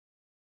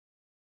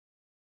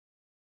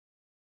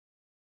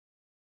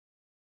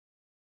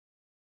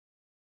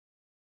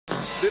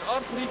There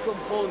are three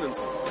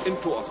components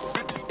into us.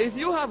 If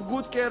you have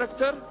good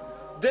character,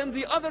 then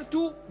the other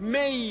two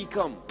may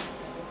come.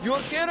 Your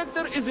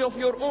character is of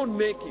your own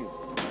making.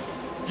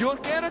 Your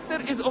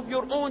character is of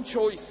your own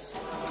choice.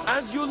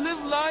 As you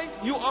live life,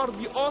 you are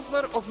the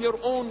author of your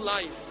own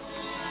life.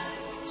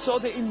 So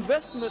the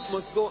investment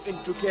must go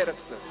into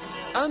character.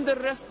 And the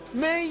rest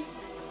may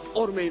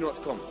or may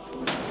not come.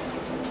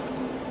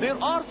 There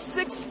are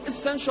 6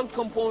 essential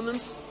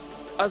components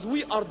as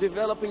we are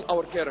developing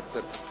our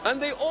character.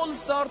 And they all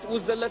start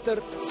with the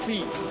letter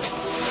C.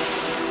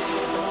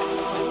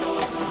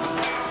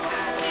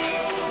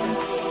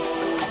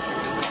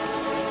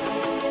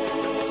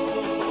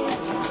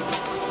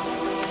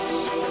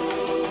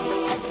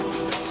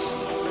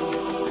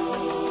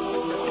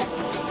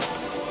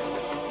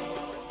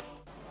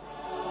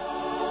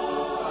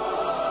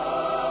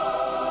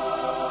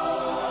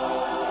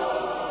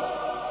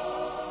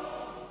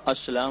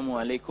 Assalamu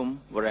alaikum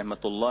wa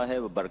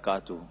rahmatullahi wa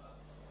barakatuh.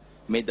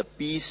 May the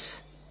peace,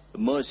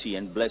 mercy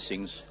and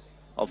blessings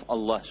of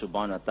Allah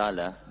subhanahu wa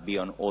ta'ala be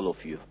on all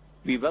of you.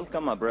 We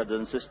welcome our brothers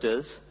and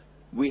sisters.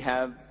 We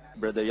have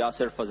Brother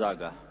Yassir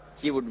Fazaga.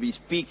 He would be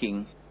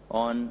speaking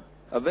on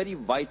a very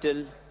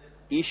vital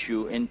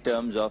issue in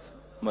terms of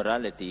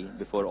morality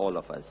before all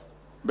of us.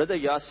 Brother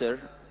Yassir,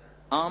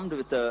 armed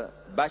with a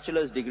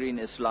Bachelors Degree in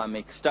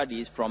Islamic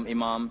Studies from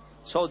Imam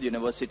Saud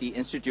University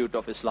Institute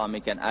of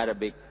Islamic and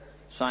Arabic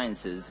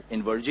Sciences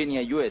in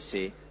Virginia,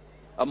 USA,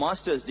 a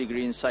master's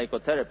degree in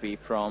psychotherapy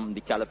from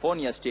the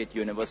California State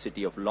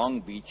University of Long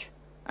Beach,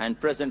 and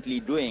presently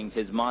doing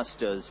his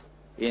master's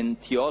in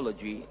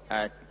theology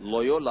at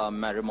Loyola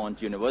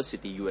Marymount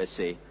University,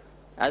 USA,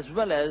 as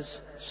well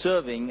as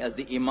serving as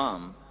the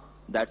imam,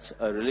 that's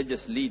a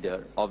religious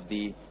leader of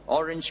the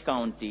Orange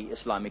County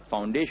Islamic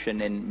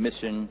Foundation in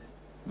Mission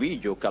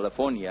Viejo,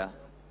 California.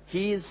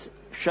 His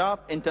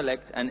sharp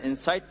intellect and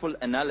insightful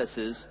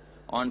analysis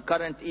on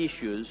current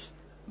issues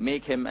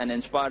make him an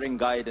inspiring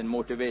guide and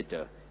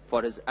motivator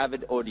for his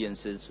avid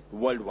audiences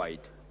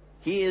worldwide.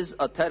 He is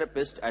a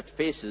therapist at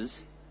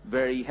FACES,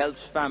 where he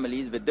helps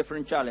families with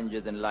different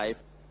challenges in life,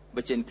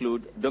 which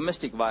include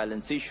domestic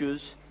violence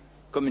issues,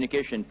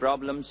 communication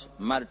problems,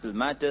 marital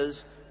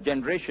matters,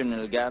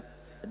 generational gap,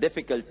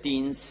 difficult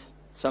teens,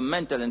 some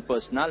mental and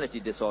personality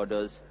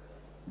disorders,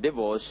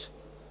 divorce,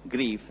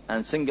 grief,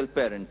 and single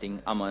parenting,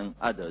 among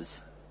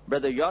others.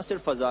 Brother Yassir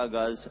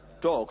Fazaga's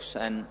talks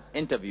and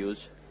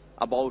interviews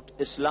about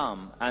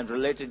Islam and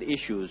related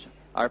issues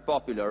are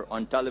popular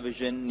on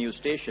television, news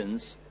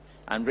stations,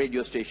 and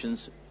radio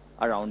stations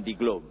around the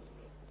globe.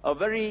 A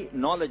very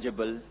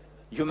knowledgeable,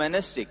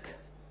 humanistic,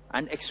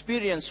 and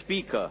experienced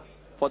speaker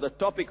for the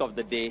topic of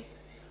the day,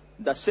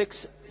 the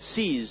 6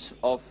 C's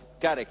of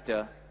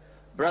character.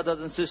 Brothers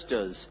and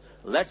sisters,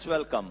 let's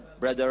welcome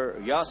Brother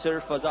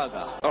Yassir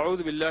Fazaga.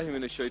 أعوذ بالله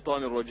من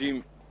الشيطان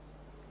الرجيم.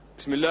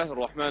 بسم الله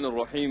الرحمن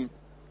الرحيم.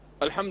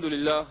 الحمد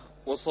لله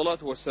والصلاة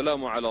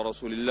والسلام على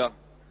رسول الله.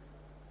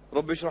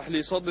 رب اشرح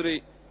لي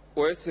صدري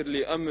ويسر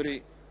لي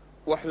أمري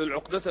واحلل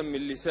عقدة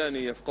من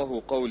لساني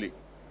يفقه قولي.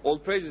 All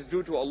praise is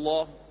due to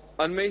Allah,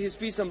 and may His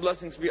peace and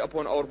blessings be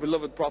upon our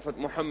beloved Prophet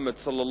Muhammad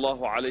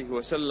sallallahu alaihi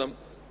wasallam.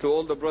 To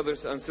all the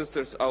brothers and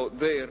sisters out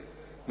there,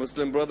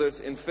 Muslim brothers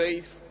in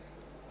faith,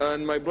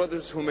 and my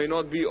brothers who may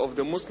not be of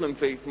the Muslim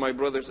faith, my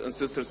brothers and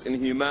sisters in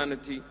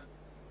humanity,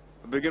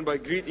 I begin by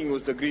greeting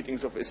with the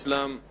greetings of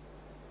Islam.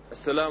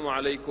 Assalamu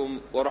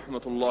alaikum wa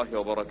rahmatullahi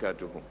wa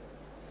barakatuhu.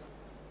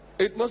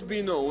 It must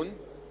be known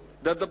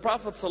that the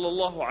Prophet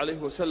sallallahu alaihi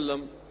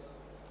wasallam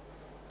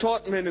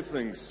taught many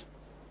things.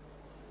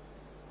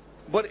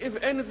 But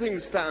if anything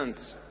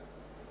stands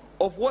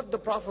of what the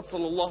Prophet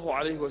sallallahu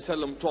alaihi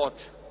wasallam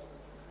taught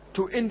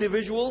to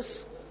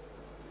individuals,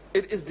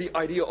 it is the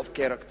idea of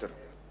character.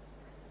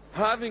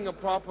 Having a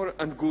proper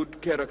and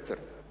good character.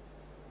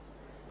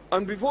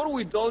 And before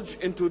we indulge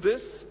into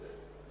this,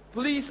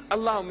 please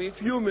allow me a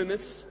few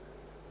minutes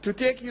to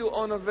take you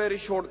on a very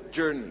short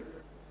journey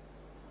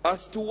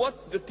as to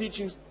what the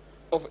teachings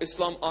of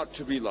Islam ought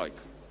to be like.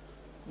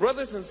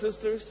 Brothers and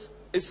sisters,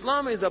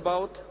 Islam is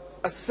about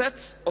a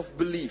set of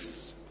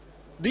beliefs.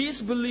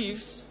 These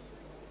beliefs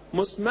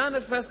must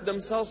manifest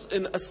themselves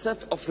in a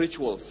set of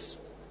rituals.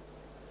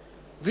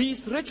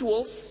 These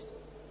rituals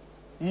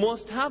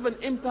must have an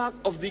impact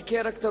of the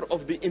character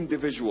of the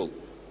individual.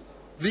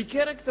 The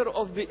character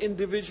of the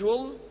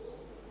individual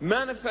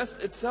manifests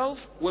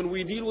itself when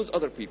we deal with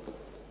other people.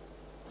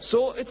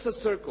 So it's a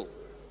circle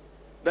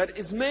that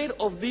is made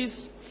of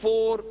these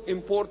 4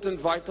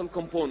 important vital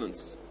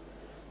components.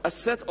 A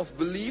set of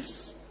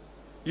beliefs,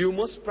 you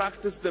must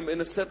practice them in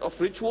a set of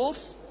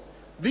rituals.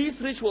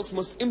 These rituals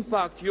must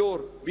impact your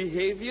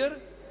behavior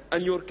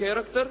and your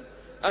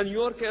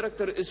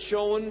character is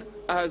shown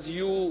as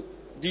you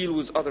deal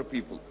with other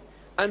people.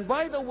 And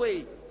by the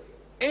way,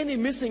 any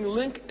missing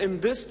link in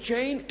this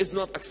chain is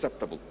not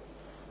acceptable.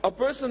 A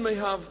person may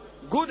have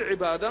good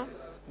ibadah,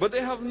 but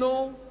they have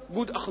no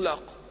good akhlaq.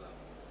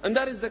 And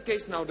that is the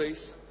case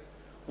nowadays.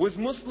 With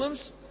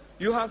Muslims,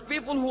 you have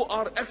people who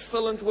are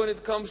excellent when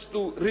it comes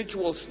to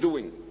rituals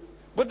doing,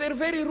 but they're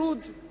very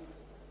rude.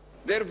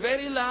 they're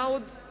very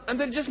loud, and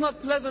they're just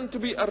not pleasant to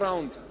be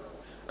around.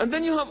 And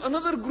then you have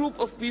another group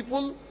of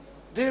people,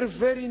 they're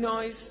very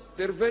nice,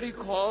 they're very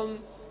calm,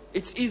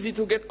 it's easy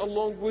to get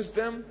along with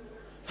them.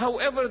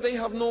 However, they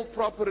have no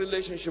proper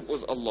relationship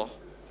with Allah.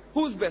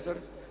 Who's better?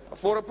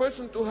 For a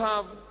person to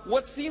have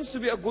what seems to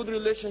be a good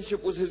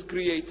relationship with his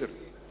Creator,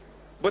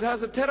 but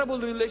has a terrible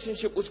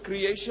relationship with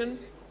creation,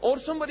 or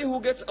somebody who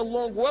gets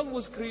along well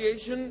with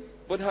creation,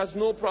 but has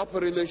no proper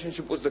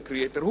relationship with the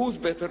Creator? Who's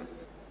better?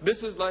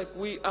 This is like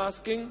we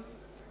asking,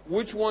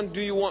 which one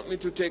do you want me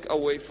to take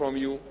away from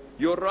you?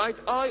 Your right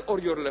eye or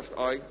your left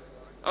eye?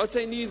 I would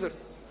say neither.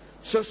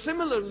 So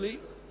similarly,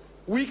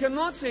 we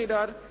cannot say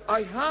that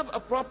I have a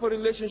proper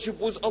relationship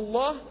with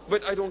Allah,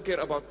 but I don't care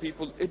about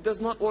people. It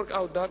does not work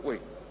out that way.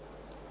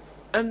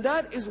 And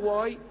that is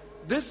why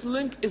this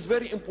link is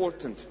very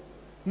important.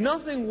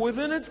 Nothing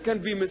within it can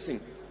be missing.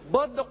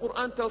 But the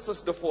Quran tells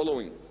us the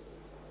following.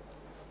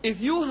 If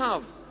you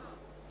have,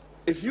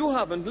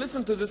 and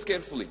listen to this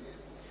carefully,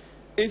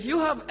 if you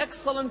have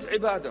excellent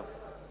ibadah,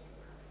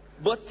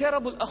 but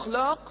terrible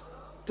akhlaq,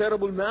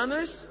 terrible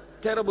manners,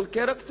 terrible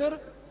character,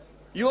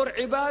 your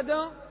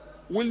ibadah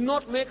will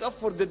not make up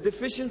for the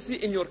deficiency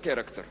in your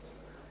character.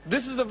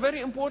 This is a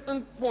very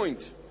important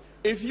point.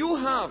 If you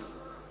have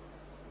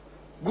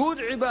good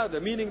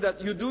ibadah, meaning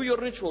that you do your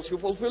rituals, you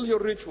fulfill your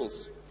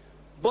rituals,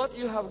 but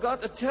you have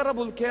got a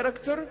terrible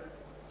character,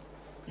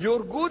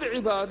 your good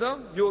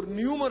ibadah, your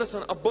numerous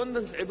and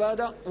abundance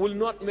ibadah will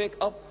not make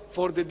up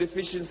for the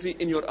deficiency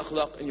in your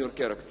akhlaq, in your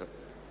character.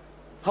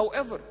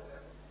 However,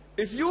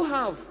 if you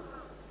have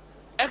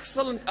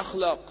excellent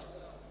akhlaq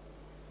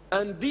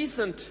and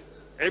decent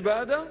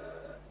ibadah,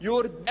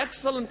 your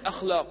excellent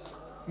akhlaq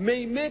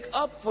may make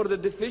up for the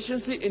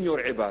deficiency in your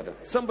ibadah.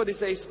 Somebody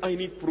says, I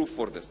need proof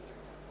for this.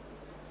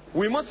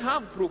 We must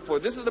have proof for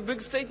this. This is a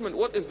big statement.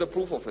 What is the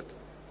proof of it?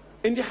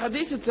 In the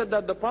hadith it said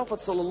that the Prophet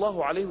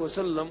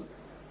ﷺ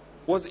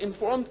was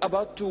informed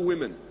about two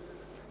women.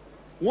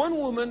 One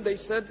woman, they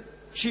said,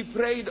 she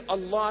prayed a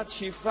lot,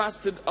 she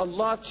fasted a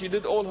lot, she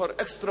did all her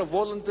extra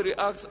voluntary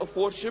acts of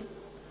worship,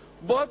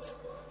 but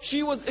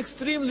she was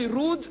extremely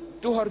rude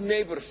to her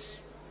neighbors.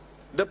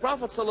 The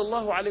Prophet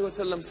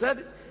ﷺ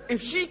said,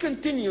 if she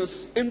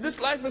continues in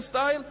this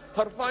lifestyle,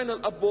 her final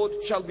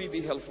abode shall be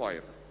the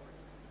hellfire.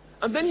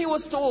 And then he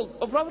was told,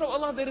 O Prophet of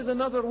Allah, there is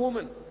another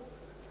woman.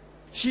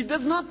 She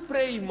does not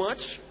pray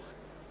much,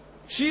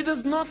 she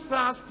does not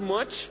fast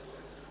much,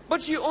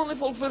 but she only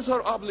fulfills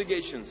her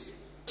obligations.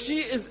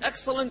 She is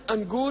excellent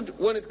and good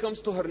when it comes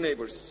to her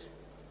neighbors.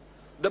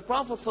 The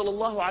Prophet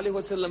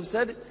ﷺ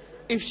said,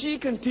 if she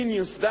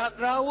continues that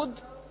route,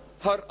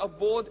 her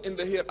abode in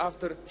the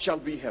hereafter shall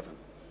be heaven.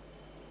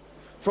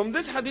 From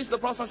this hadith, the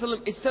Prophet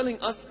ﷺ is telling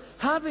us,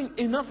 having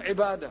enough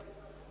ibadah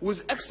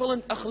with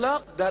excellent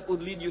akhlaq, that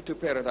would lead you to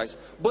paradise.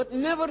 But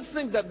never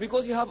think that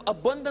because you have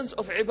abundance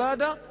of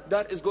ibadah,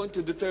 that is going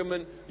to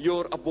determine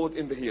your abode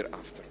in the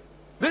hereafter.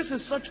 This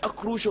is such a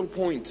crucial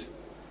point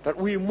that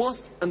we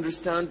must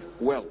understand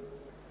well.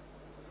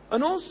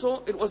 And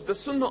also, it was the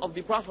sunnah of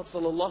the Prophet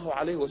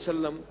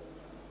ﷺ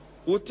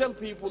would tell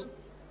people,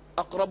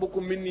 أَقْرَبُكُم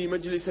مِّنِّي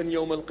مَجْلِسًا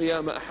يَوْمَ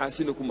الْقِيَامَةِ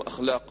أَحَاسِنُكُمْ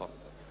أَخْلَاقًا.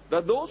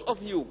 That those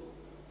of you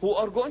who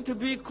are going to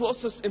be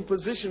closest in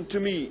position to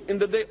me in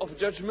the day of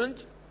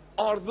judgment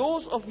are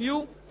those of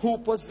you who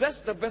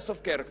possess the best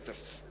of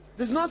characters.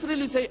 Does not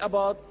really say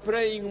about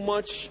praying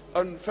much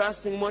and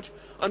fasting much.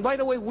 And by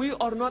the way, we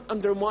are not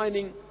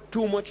undermining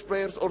too much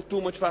prayers or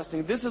too much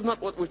fasting. This is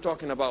not what we're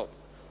talking about.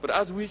 But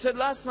as we said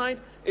last night,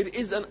 it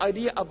is an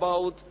idea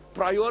about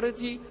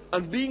priority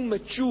and being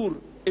mature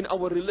in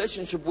our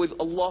relationship with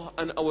Allah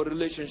and our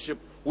relationship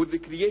with the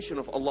creation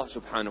of Allah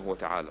subhanahu wa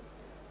ta'ala.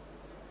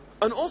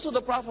 And also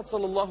the Prophet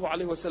sallallahu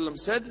alaihi wasallam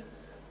said,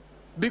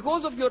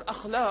 because of your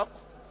akhlaq,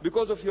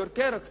 because of your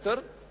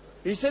character,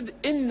 he said,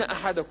 إِنَّ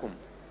أَحَدَكُمْ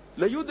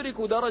لَيُدْرِكُ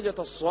دَرَجَةَ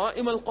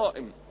الصَّائِمَ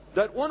الْقَائِمِ.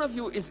 That one of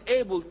you is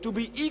able to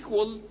be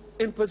equal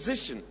in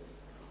position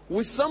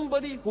with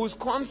somebody who's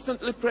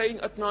constantly praying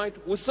at night,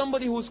 with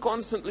somebody who's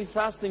constantly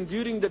fasting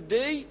during the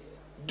day,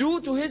 due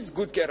to his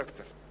good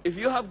character. If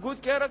you have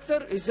good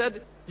character, he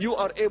said, you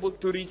are able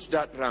to reach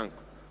that rank.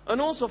 And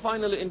also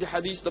finally in the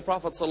hadith, the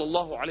Prophet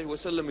sallallahu alaihi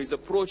wasallam is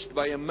approached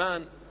by a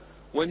man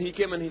when he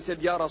came and he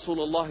said, Ya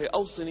Rasulullah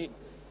awsini,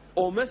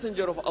 O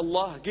Messenger of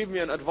Allah, give me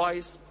an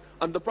advice.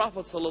 And the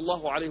Prophet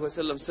sallallahu alaihi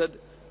wasallam said,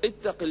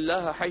 اتق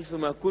الله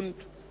حيثما كنت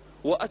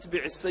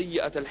وأتبع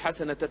السيئة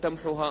الحسنة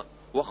تمحها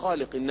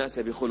وخالق الناس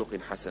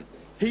بخلق حسن.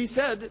 He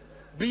said,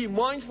 be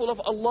mindful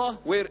of Allah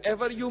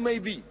wherever you may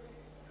be.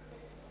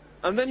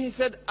 And then he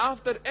said,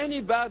 after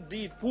any bad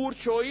deed, poor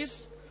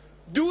choice,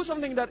 do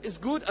something that is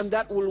good and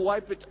that will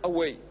wipe it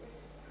away.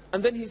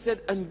 And then he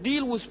said, and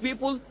deal with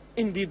people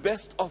in the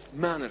best of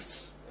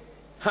manners.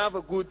 Have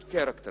a good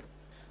character.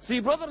 See,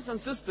 brothers and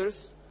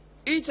sisters,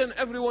 each and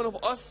every one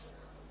of us,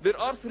 there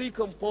are three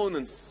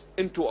components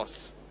into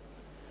us.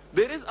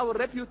 There is our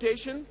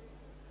reputation,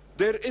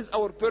 there is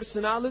our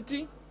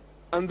personality,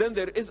 and then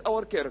there is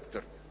our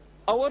character.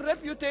 Our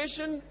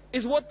reputation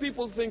is what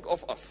people think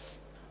of us.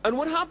 And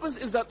what happens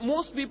is that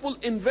most people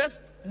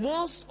invest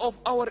most of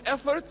our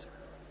effort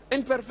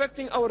in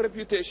perfecting our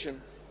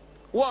reputation.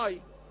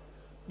 Why?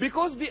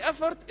 Because the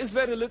effort is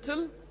very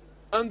little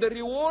and the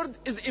reward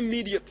is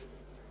immediate.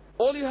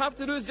 All you have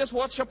to do is just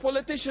watch a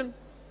politician.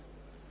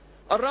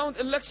 Around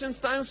elections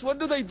times, what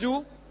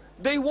do?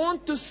 They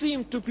want to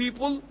seem to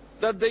people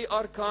that they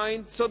are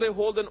kind, so they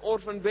hold an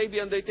orphan baby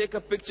and they take a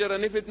picture,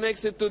 and if it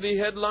makes it to the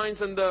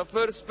headlines and the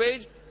first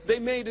page, they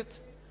made it.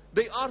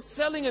 They are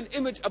selling an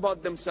image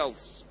about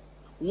themselves.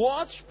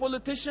 Watch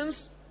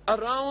politicians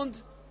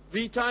around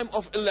the time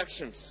of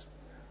elections,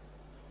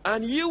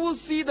 and you will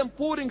see them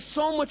pouring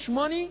so much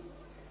money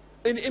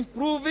in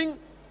improving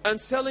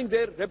and selling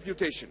their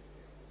reputation.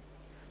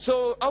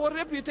 So our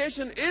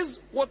reputation is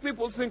what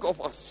people think of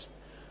us.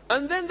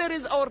 And then there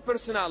is our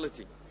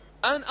personality.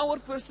 And our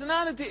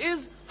personality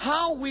is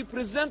how we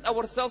present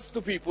ourselves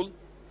to people,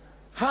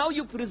 how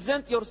you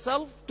present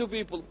yourself to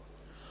people.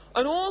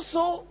 And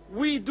also,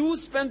 we do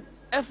spend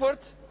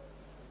effort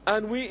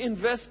and we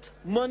invest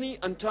money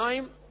and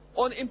time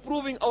on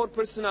improving our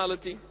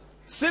personality,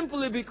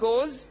 simply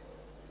because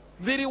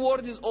the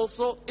reward is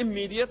also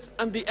immediate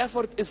and the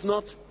effort is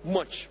not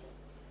much.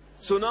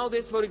 So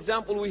nowadays, for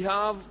example, we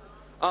have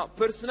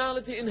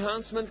personality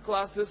enhancement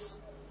classes.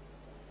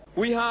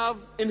 We have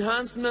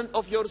enhancement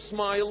of your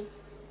smile.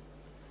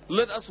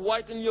 Let us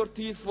whiten your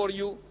teeth for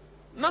you.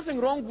 Nothing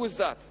wrong with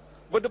that.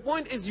 But the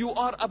point is, you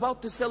are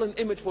about to sell an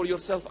image for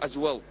yourself as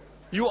well.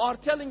 You are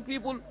telling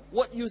people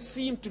what you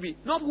seem to be.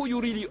 Not who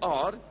you really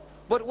are,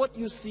 but what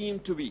you seem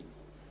to be.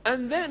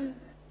 And then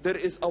there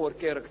is our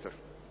character.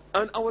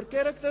 And our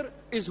character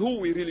is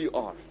who we really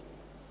are.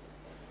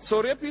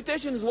 So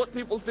reputation is what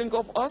people think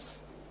of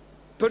us.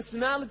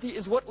 Personality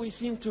is what we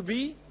seem to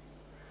be.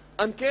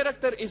 And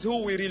character is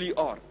who we really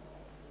are.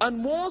 And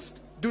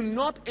most do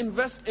not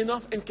invest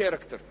enough in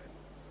character.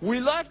 We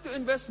like to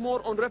invest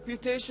more on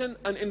reputation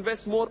and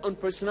invest more on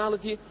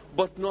personality,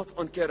 but not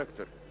on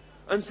character.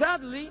 And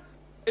sadly,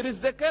 it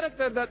is the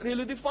character that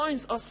really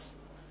defines us.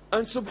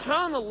 And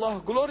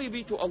subhanallah, glory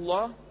be to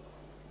Allah,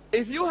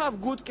 if you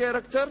have good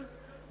character,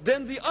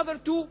 then the other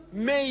two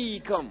may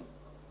come.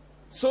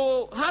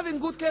 So having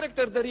good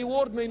character, the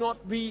reward may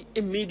not be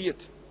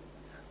immediate.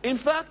 In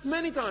fact,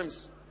 many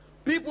times,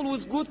 people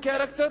with good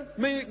character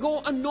may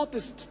go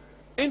unnoticed.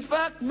 In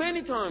fact,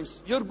 many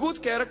times, your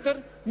good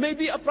character may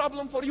be a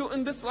problem for you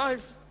in this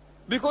life.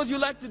 Because you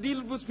like to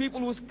deal with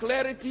people with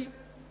clarity,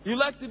 you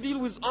like to deal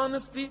with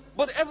honesty,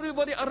 but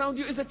everybody around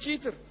you is a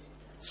cheater.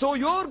 So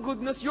your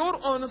goodness, your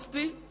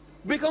honesty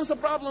becomes a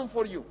problem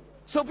for you.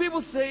 So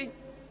people say,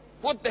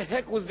 what the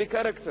heck was the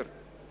character?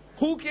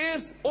 Who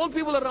cares? All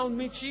people around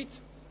me cheat.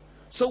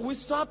 So we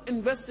stop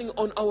investing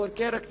on our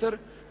character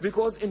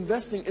because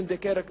investing in the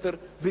character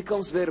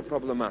becomes very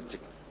problematic.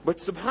 But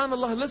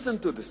subhanallah, listen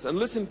to this and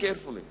listen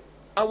carefully.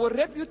 Our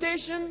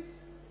reputation,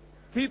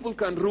 people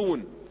can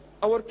ruin.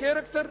 Our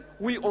character,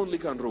 we only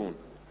can ruin.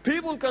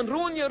 People can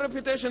ruin your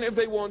reputation if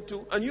they want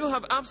to, and you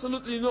have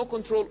absolutely no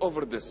control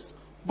over this.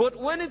 But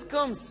when it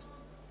comes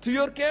to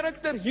your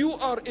character, you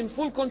are in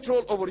full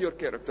control over your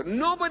character.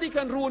 Nobody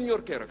can ruin your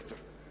character.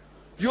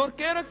 Your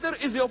character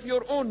is of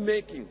your own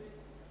making.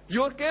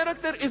 Your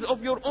character is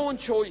of your own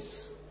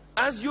choice.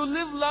 As you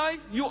live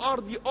life, you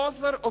are the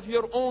author of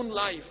your own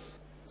life.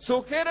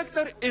 So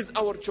character is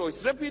our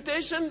choice.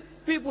 Reputation,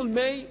 people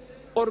may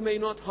or may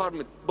not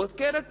harm it. But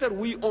character,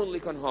 we only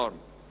can harm.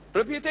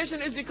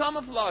 Reputation is the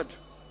camouflage.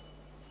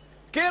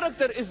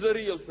 Character is the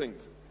real thing.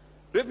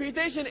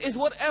 Reputation is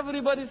what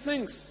everybody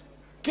thinks.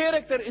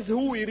 Character is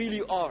who we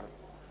really are.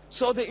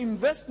 So the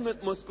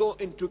investment must go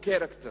into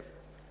character.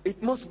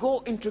 It must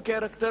go into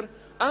character,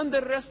 and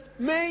the rest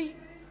may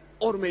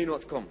or may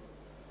not come.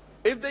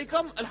 If they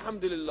come,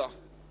 alhamdulillah.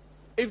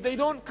 If they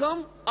don't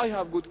come, I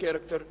have good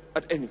character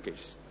at any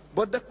case.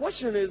 But the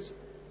question is,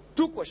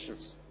 two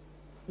questions.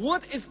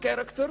 What is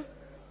character,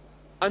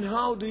 and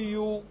how do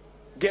you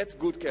get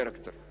good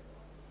character?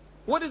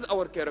 What is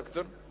our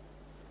character?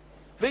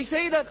 They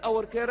say that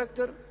our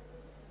character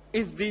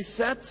is the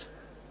set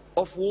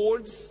of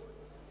words,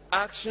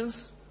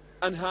 actions,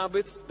 and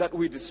habits that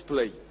we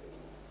display.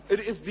 It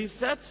is the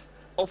set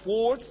of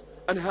words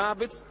and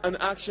habits and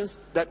actions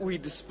that we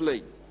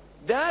display.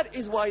 That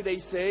is why they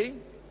say,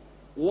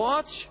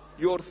 watch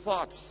your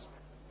thoughts.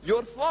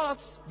 Your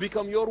thoughts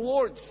become your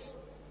words.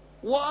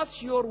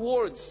 Watch your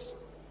words.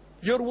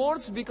 Your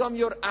words become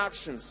your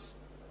actions.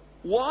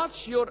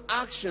 Watch your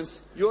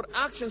actions. Your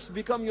actions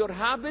become your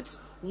habits.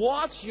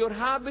 Watch your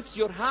habits.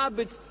 Your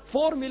habits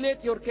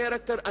formulate your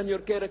character, and your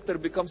character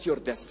becomes your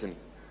destiny.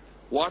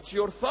 Watch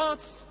your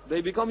thoughts.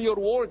 They become your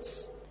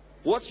words.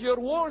 Watch your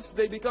words.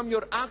 They become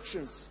your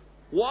actions.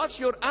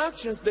 Watch your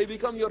actions. They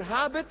become your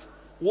habit.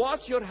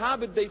 Watch your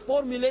habit. They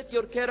formulate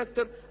your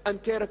character,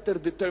 and character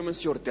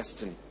determines your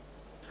destiny.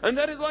 And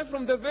that is why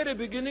from the very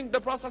beginning, the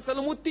Prophet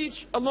ﷺ would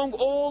teach along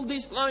all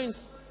these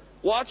lines,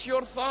 watch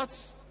your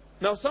thoughts.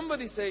 Now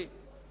somebody say,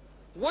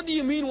 what do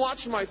you mean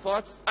watch my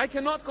thoughts? I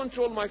cannot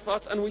control my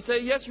thoughts. And we say,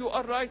 yes, you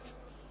are right.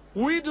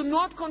 We do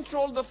not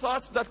control the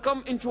thoughts that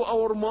come into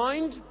our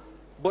mind,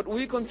 but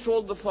we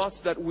control the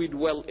thoughts that we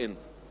dwell in.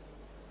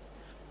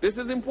 This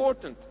is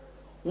important.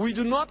 We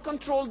do not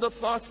control the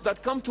thoughts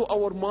that come to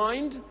our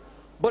mind,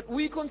 but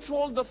we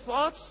control the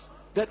thoughts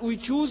that we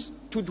choose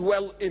to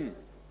dwell in.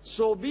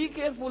 So be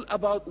careful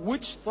about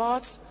which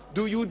thoughts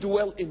do you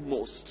dwell in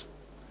most.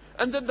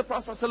 And then the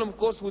Prophet ﷺ, of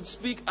course, would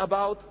speak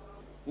about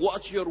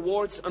watch your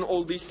words and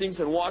all these things,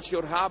 and watch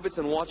your habits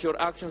and watch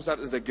your actions. That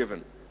is a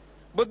given.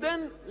 But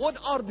then, what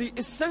are the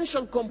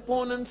essential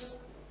components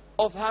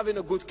of having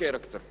a good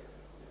character?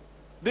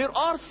 There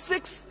are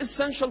 6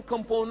 essential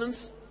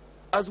components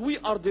as we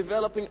are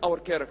developing our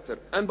character.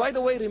 And by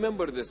the way,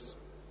 remember this.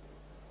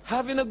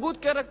 Having a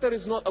good character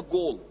is not a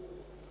goal.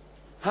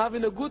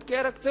 Having a good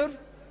character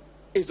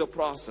is a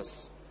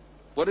process.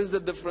 What is the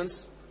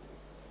difference?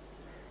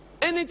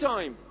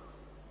 Anytime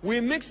we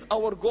mix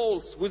our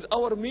goals with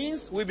our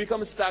means, we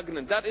become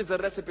stagnant. That is a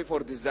recipe for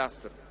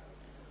disaster.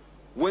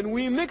 When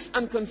we mix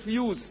and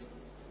confuse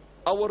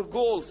our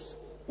goals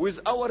with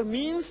our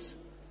means,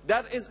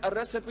 that is a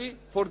recipe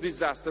for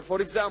disaster.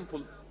 For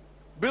example,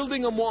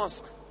 building a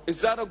mosque. Is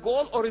that a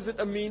goal or is it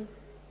a mean?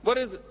 What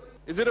is it?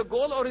 Is it a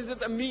goal or is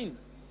it a mean?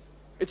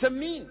 It's a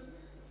mean.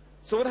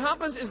 So what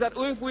happens is that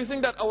if we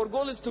think that our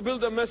goal is to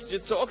build a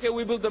masjid, so okay,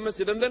 we build a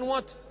masjid, and then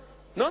what?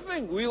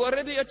 Nothing. We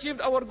already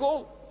achieved our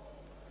goal.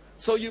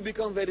 So you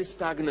become very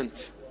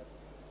stagnant.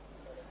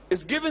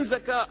 Is giving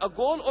zakah a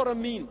goal or a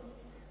mean?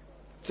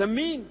 It's a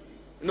mean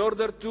in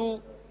order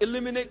to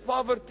eliminate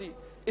poverty.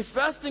 Is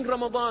fasting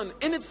Ramadan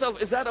in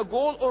itself, is that a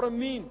goal or a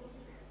mean?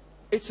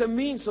 It's a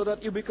mean so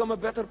that you become a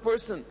better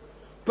person.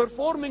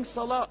 Performing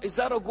salah, is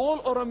that a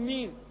goal or a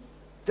mean?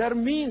 They're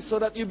means so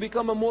that you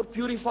become a more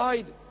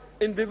purified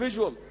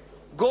individual.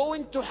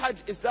 Going to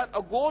Hajj, is that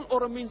a goal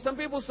or a mean? Some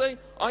people say,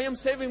 I am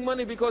saving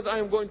money because I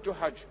am going to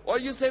Hajj. Why are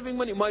you saving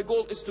money? My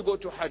goal is to go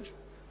to Hajj.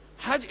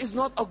 Hajj is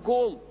not a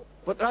goal,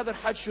 but rather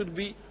Hajj should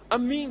be a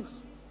means.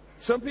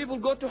 Some people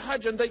go to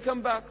Hajj and they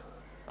come back.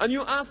 And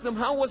you ask them,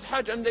 how was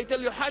Hajj? And they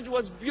tell you, Hajj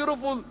was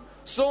beautiful.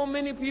 So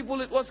many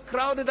people, it was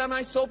crowded, and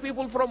I saw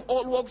people from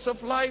all walks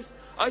of life.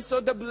 I saw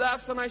the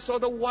blacks and I saw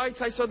the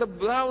whites, I saw the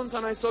browns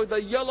and I saw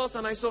the yellows,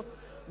 and I saw...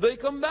 They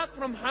come back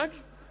from Hajj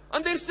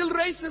and they're still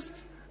racist.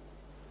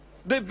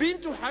 They've been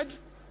to Hajj,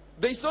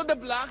 they saw the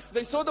blacks,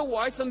 they saw the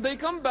whites, and they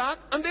come back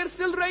and they're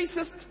still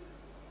racist.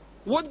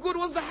 What good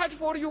was the Hajj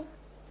for you?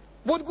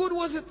 What good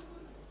was it?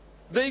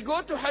 They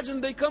go to Hajj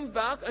and they come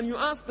back and you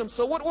ask them,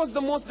 so what was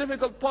the most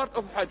difficult part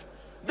of Hajj?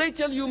 They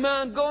tell you,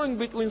 man, going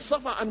between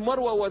Safa and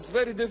Marwa was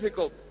very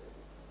difficult.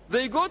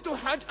 They go to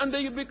Hajj and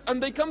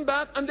they come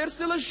back and they're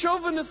still a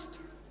chauvinist.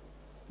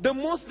 The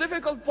most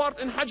difficult part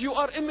in Hajj, you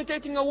are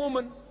imitating a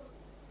woman.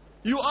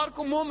 You are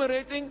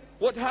commemorating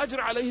what Hajar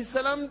alayhi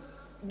salam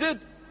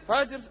did.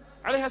 Hajar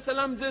alayhi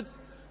salam did.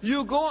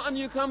 You go and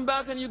you come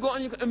back and you go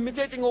and you're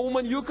imitating a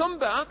woman. You come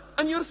back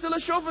and you're still a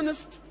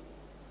chauvinist.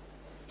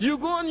 You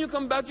go and you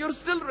come back, you're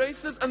still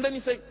racist, and then you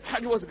say,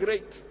 Hajj was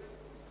great.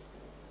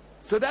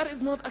 So that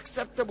is not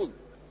acceptable.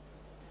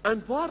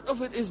 And part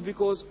of it is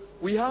because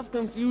we have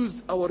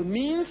confused our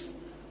means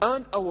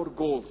and our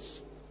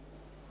goals.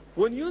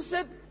 When you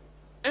set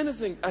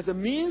anything as a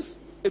means,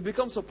 it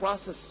becomes a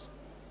process.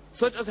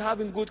 Such as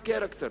having good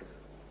character.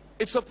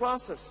 It's a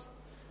process.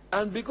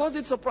 And because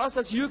it's a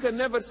process, you can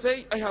never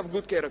say, I have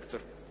good character.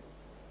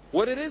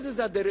 What it is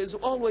that there is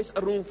always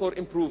a room for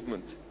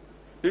improvement.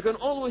 You can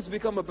always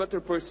become a better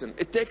person.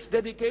 It takes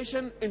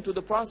dedication into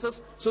the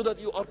process so that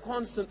you are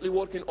constantly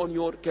working on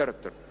your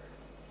character.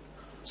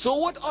 So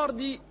what are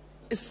the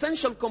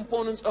essential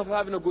components of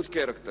having a good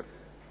character?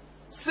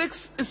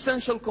 6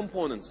 essential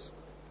components.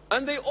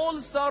 And they all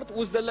start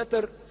with the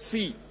letter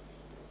C.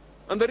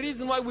 And the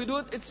reason why we do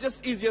it, it's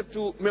just easier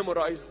to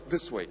memorize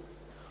this way.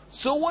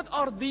 So what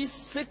are these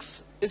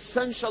 6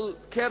 essential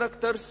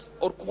characters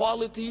or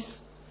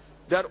qualities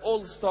that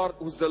all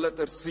start with the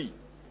letter C?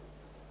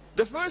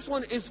 The first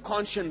one is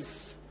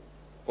conscience,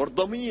 or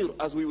damir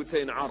as we would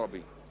say in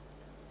Arabic.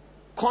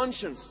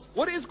 Conscience.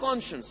 What is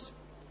conscience?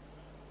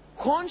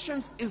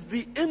 Conscience is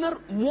the inner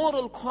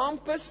moral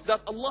compass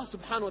that Allah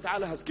subhanahu wa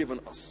ta'ala has given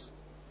us.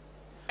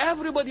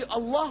 Everybody,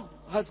 Allah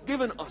has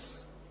given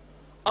us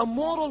a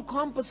moral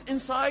compass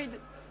inside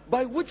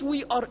by which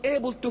we are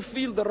able to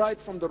feel the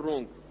right from the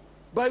wrong.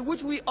 By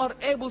which we are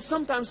able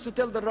sometimes to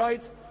tell the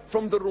right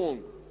from the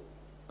wrong.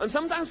 And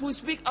sometimes we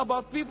speak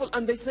about people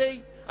and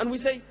we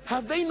say,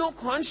 have they no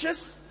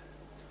conscience?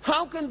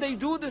 How can they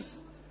do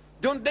this?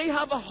 Don't they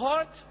have a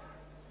heart?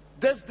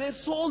 Does their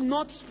soul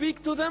not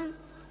speak to them?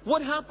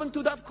 What happened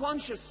to that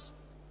conscience?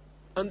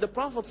 And the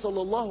Prophet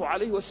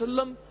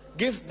ﷺ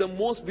gives the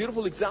most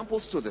beautiful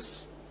examples to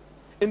this.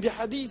 In the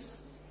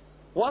hadith,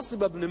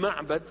 Wasib ibn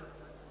Ma'bad,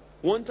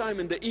 one time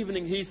in the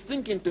evening, he's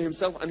thinking to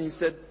himself and he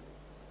said,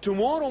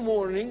 tomorrow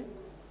morning,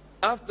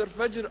 after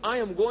Fajr, I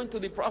am going to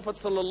the Prophet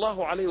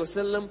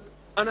ﷺ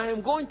and I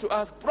am going to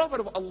ask,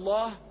 Prophet of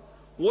Allah,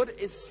 what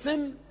is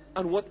sin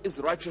and what is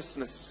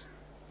righteousness?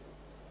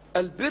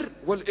 Al-bir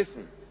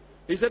wal-ithm.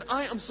 He said,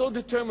 I am so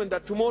determined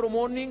that tomorrow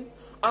morning,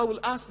 I will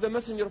ask the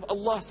Messenger of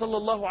Allah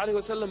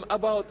ﷺ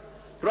about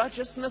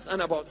righteousness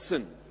and about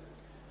sin.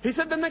 He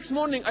said, the next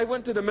morning I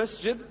went to the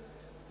masjid.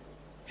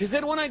 He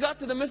said, when I got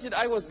to the masjid,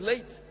 I was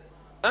late.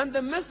 And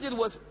the masjid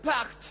was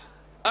packed.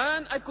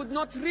 And I could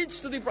not reach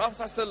to the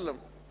Prophet ﷺ.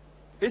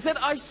 He said,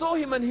 I saw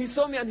him and he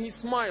saw me and he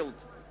smiled.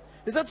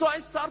 He said, so I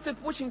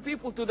started pushing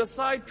people to the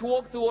side to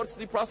walk towards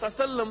the Prophet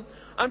ﷺ.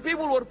 And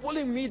people were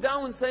pulling me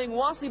down saying,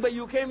 Wasiba,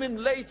 you came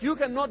in late. You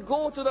cannot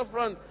go to the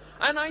front.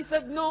 And I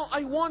said, no,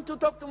 I want to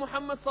talk to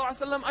Muhammad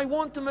ﷺ. I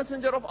want to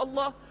Messenger of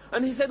Allah.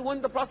 And he said,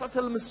 when the Prophet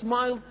ﷺ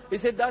smiled, he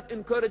said, that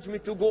encouraged me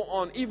to go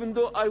on, even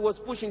though I was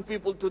pushing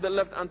people to the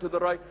left and to the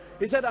right.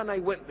 He said, and I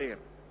went there.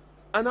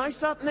 And I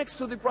sat next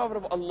to the Prophet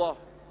of Allah.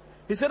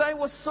 He said, I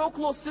was so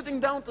close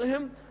sitting down to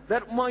him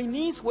that my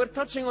knees were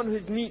touching on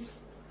his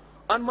knees.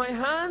 And my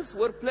hands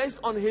were placed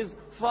on his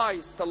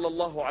thighs,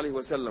 sallallahu alaihi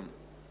wasallam.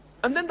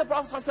 And then the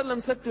Prophet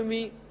ﷺ said to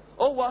me,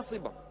 oh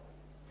Wasiba,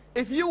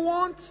 if you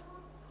want,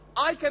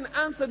 I can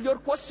answer your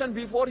question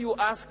before you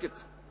ask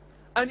it.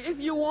 And if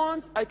you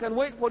want, I can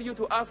wait for you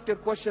to ask your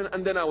question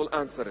and then I will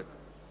answer it.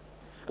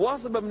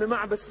 Wasiba ibn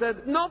Ma'bad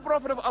said, no,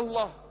 Prophet of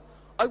Allah,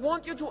 I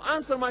want you to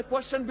answer my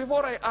question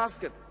before I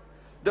ask it.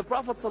 The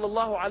Prophet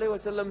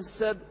ﷺ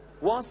said,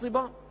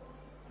 Wasiba,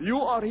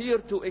 you are here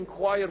to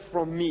inquire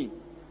from me.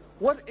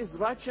 What is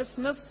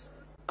righteousness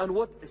and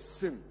what is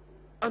sin?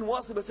 And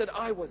Wasiba said,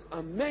 I was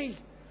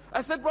amazed.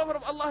 I said, Prophet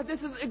of Allah,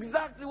 this is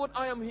exactly what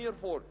I am here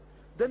for.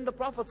 Then the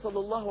Prophet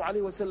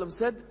ﷺ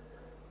said,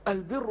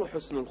 Al-birru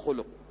husnul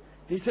khuluq.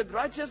 He said,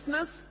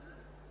 righteousness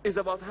is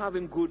about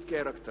having good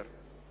character.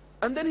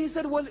 And then he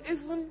said, Wal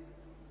ithm,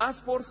 as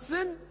for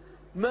sin,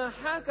 ما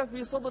حاك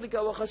في صدرك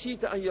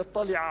وخشيت أن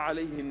يطلع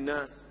عليه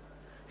الناس.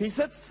 He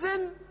said,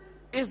 sin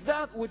is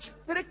that which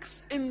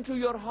pricks into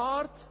your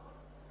heart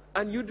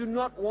and you do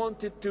not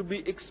want it to be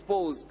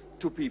exposed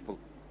to people.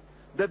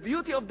 The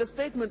beauty of the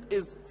statement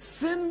is,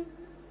 sin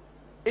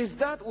is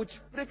that which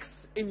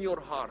pricks in your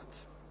heart.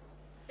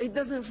 It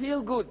doesn't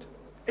feel good.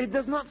 It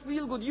does not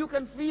feel good. You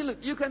can feel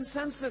it. You can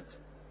sense it.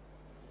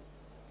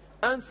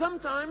 And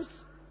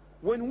sometimes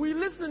when we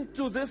listen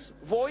to this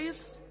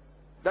voice,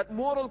 that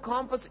moral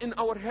compass in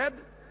our head,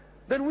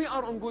 then we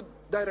are on good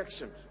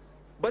direction.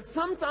 But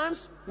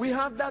sometimes we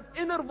have that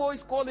inner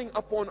voice calling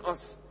upon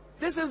us.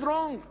 This is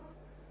wrong.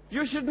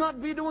 You should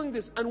not be doing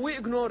this. And we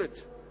ignore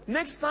it.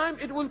 Next time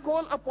it will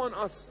call upon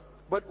us.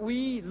 But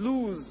we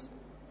lose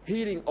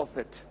hearing of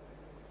it.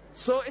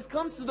 So it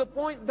comes to the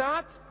point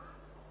that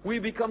we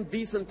become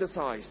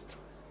desensitized.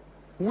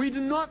 We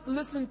do not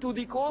listen to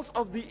the calls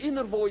of the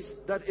inner voice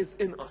that is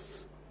in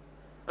us.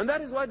 And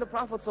that is why the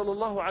Prophet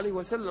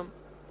ﷺ,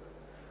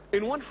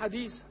 in one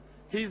hadith,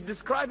 he is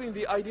describing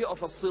the idea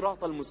of a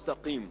sirat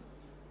al-mustaqim,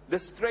 the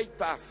straight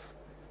path.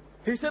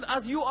 He said,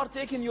 as you are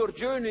taking your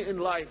journey in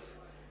life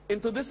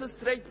into this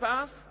straight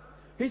path,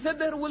 he said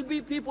there will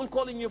be people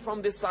calling you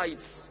from the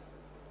sides.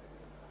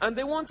 And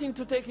they wanting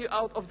to take you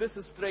out of this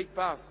straight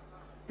path.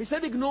 He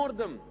said, ignore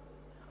them.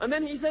 And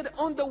then he said,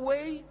 on the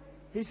way,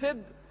 he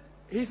said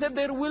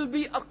there will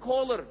be a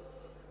caller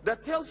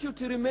that tells you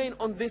to remain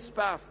on this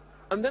path.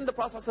 And then the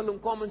Prophet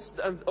ﷺ comments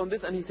on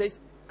this and he says,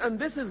 and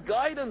this is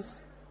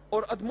guidance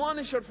or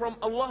admonition from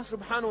Allah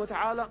subhanahu wa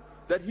ta'ala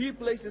that He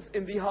places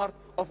in the heart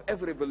of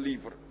every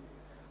believer.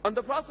 And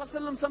the Prophet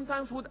ﷺ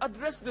sometimes would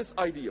address this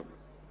idea.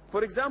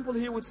 For example,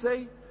 he would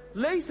say,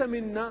 لَيْسَ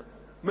مِنَّا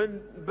مَنْ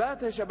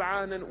بَاتَ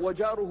شَبْعَانًا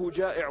وَجَارُهُ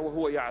جَائِعْ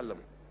وَهُوَ يَعْلَمُ.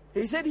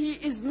 He said, he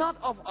is not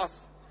of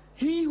us.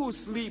 He who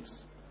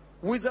sleeps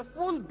with a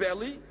full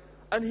belly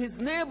and his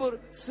neighbor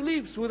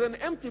sleeps with an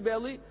empty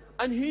belly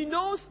and he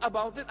knows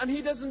about it and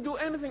he doesn't do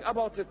anything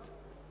about it.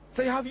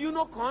 Say, have you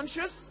no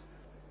conscience?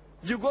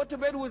 You go to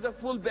bed with a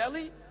full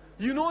belly.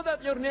 You know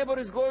that your neighbor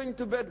is going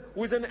to bed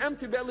with an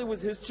empty belly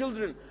with his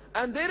children.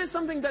 And there is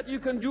something that you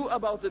can do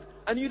about it.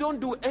 And you don't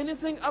do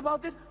anything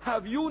about it.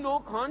 Have you no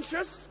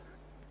conscience?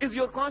 Is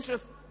your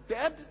conscience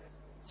dead?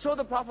 So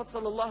the Prophet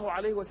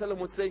ﷺ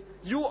would say,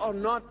 you are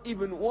not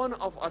even one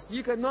of us.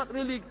 You cannot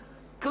really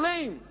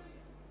claim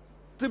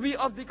to be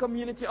of the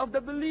community of the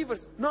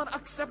believers. Not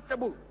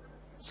acceptable.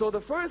 So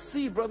the first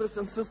C, brothers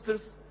and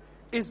sisters,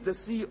 is the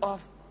C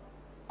of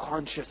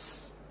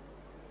conscience.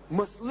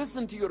 Must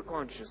listen to your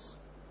conscience.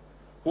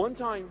 One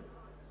time,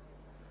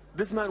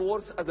 this man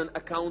works as an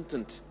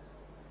accountant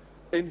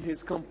in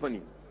his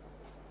company.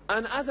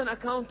 And as an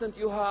accountant,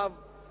 you have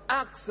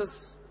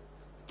access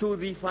to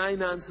the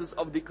finances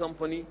of the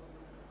company.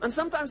 And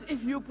sometimes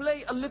if you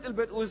play a little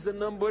bit with the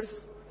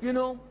numbers, you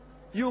know,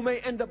 you may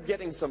end up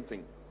getting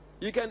something.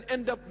 You can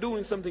end up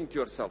doing something to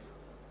yourself.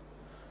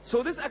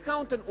 So this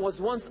accountant was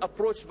once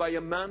approached by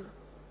a man,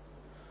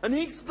 and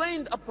he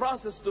explained a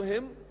process to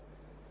him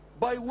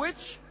by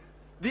which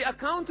the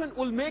accountant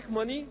will make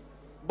money,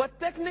 but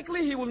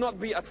technically he will not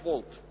be at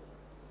fault.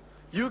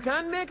 You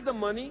can make the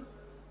money,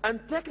 and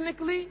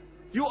technically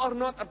you are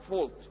not at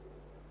fault.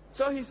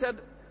 So he said,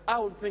 I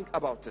will think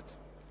about it.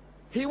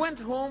 He went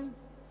home,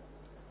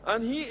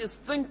 and he is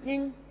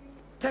thinking,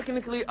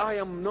 technically I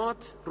am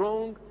not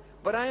wrong,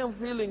 but I am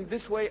feeling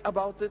this way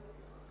about it.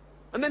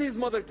 And then his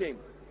mother came.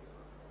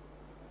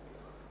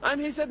 And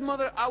he said,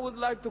 Mother, I would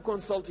like to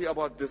consult you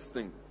about this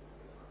thing.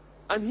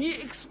 And he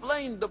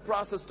explained the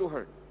process to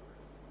her.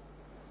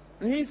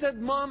 And he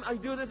said, Mom, I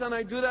do this and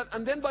I do that,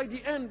 and then by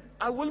the end,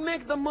 I will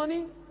make the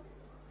money,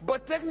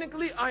 but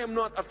technically I am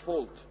not at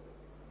fault.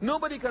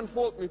 Nobody can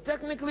fault me.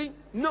 Technically,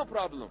 no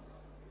problem.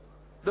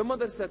 The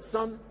mother said,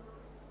 son,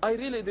 I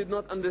really did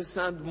not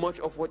understand much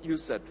of what you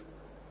said.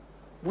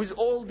 With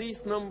all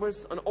these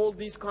numbers and all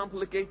these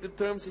complicated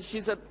terms, she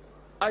said,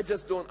 I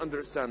just don't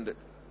understand it.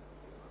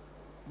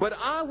 But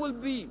I will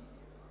be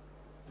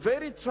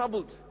very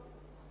troubled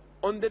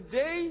on the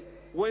day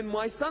when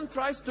my son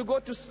tries to go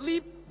to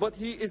sleep, but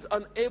he is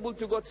unable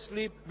to go to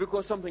sleep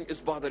because something is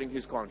bothering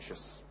his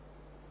conscience.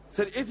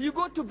 Said, if you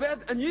go to bed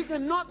and you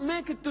cannot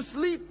make it to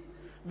sleep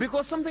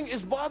because something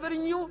is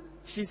bothering you,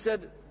 she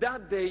said,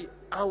 that day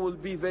I will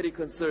be very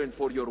concerned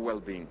for your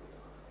well-being.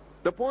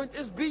 The point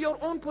is, be your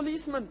own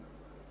policeman.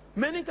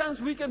 Many times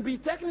we can be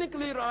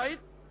technically right,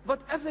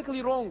 but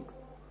ethically wrong.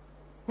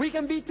 We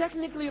can be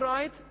technically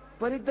right,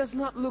 but it does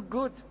not look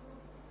good.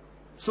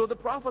 So the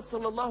Prophet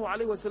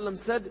ﷺ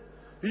said,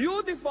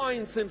 you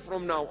define sin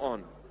from now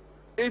on.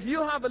 If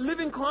you have a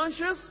living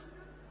conscience,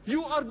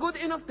 you are good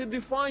enough to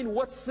define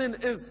what sin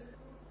is.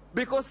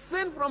 Because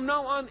sin from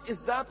now on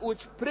is that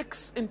which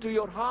pricks into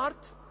your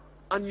heart,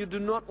 and you do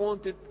not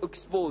want it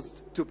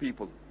exposed to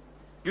people.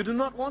 You do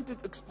not want it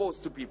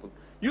exposed to people.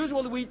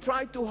 Usually we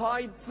try to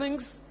hide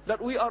things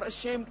that we are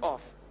ashamed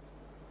of.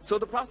 So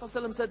the Prophet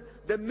ﷺ said,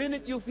 the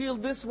minute you feel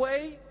this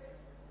way,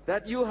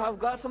 that you have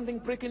got something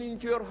pricking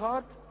into your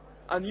heart,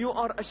 and you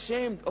are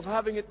ashamed of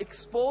having it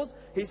exposed,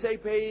 he say,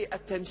 pay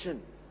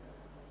attention.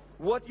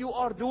 What you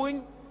are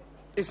doing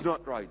is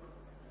not right.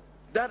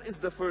 That is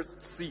the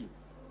first C.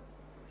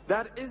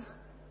 That is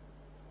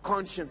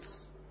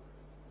conscience.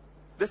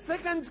 The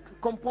second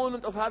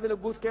component of having a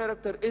good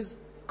character is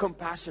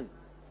compassion.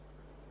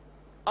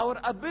 Our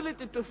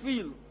ability to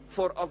feel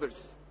for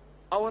others.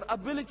 Our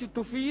ability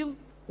to feel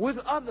with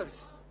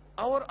others.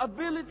 Our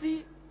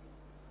ability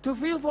to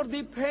feel for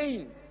the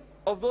pain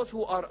of those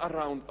who are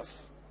around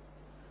us.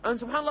 And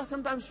subhanAllah,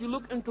 sometimes you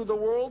look into the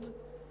world,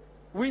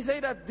 we say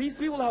that these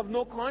people have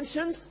no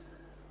conscience,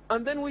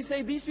 and then we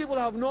say these people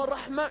have no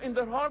rahmah in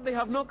their heart, they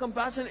have no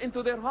compassion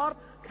into their heart.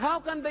 How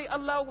can they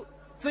allow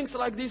things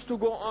like this to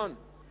go on?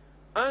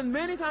 And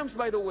many times,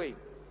 by the way,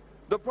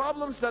 the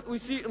problems that we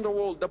see in the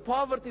world, the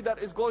poverty that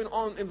is going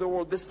on in the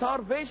world, the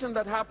starvation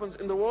that happens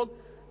in the world,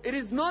 it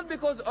is not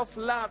because of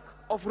lack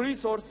of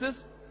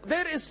resources.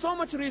 There is so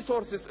much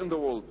resources in the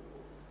world.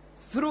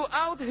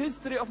 Throughout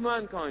history of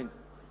mankind,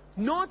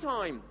 no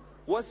time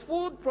was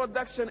food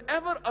production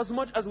ever as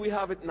much as we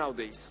have it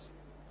nowadays.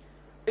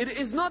 It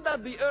is not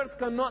that the earth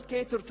cannot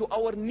cater to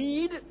our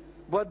need,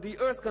 but the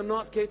earth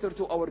cannot cater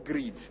to our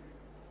greed.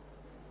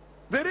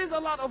 There is a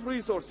lot of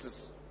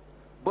resources,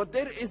 but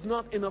there is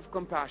not enough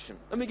compassion.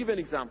 Let me give you an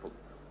example.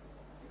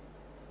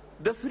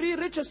 The 3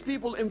 richest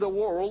people in the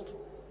world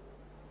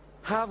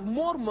have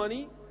more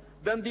money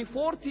than the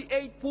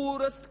 48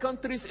 poorest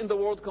countries in the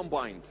world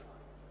combined.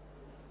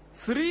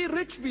 3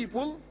 rich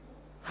people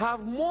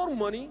have more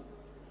money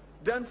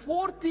than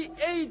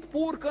 48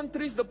 poor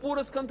countries, the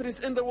poorest countries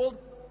in the world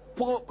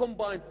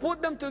combined.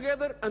 Put them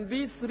together, and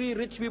these 3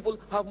 rich people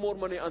have more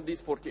money than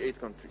these 48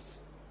 countries.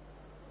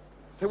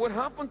 So what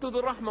happened to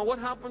the rahmah? What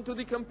happened to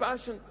the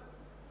compassion?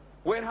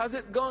 Where has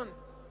it gone?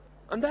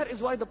 And that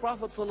is why the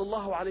Prophet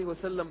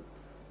ﷺ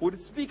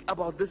would speak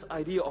about this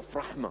idea of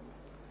rahmah.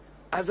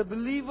 As a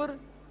believer,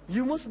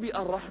 you must be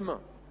a rahmah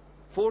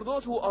for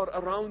those who are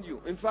around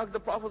you. In fact, the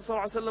Prophet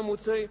ﷺ would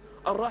say,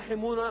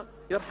 Ar-Rahimuna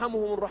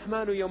yarhamuhum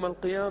ar-Rahmanu yawm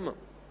al-Qiyamah.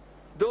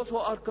 Those who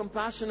are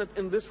compassionate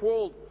in this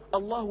world,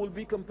 Allah will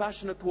be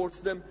compassionate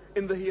towards them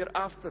in the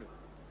hereafter.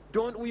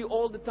 Don't we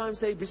all the time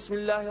say,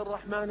 Bismillahir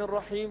Rahmanir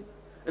Rahim,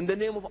 in the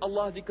name of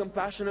Allah, the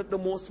compassionate, the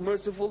most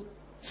merciful?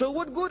 So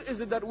what good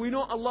is it that we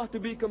know Allah to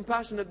be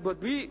compassionate,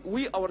 but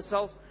we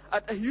ourselves,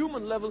 at a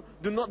human level,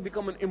 do not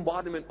become an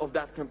embodiment of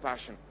that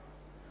compassion?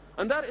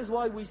 And that is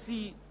why we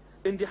see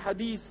in the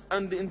hadith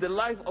and in the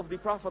life of the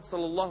Prophet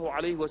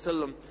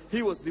ﷺ,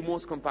 he was the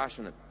most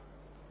compassionate.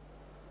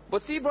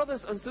 But see,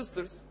 brothers and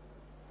sisters,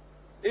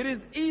 it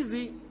is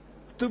easy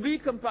to be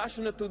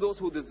compassionate to those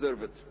who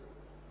deserve it.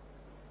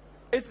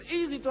 It's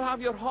easy to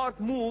have your heart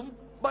moved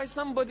by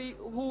somebody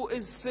who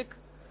is sick,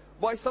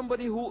 by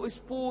somebody who is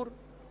poor,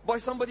 by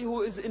somebody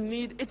who is in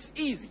need. It's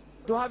easy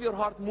to have your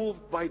heart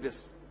moved by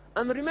this.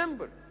 And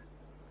remember,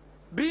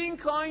 being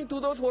kind to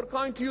those who are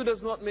kind to you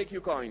does not make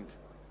you kind.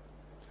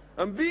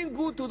 And being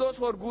good to those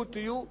who are good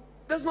to you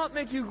does not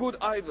make you good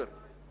either.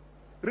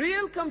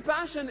 Real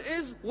compassion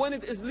is when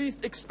it is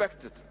least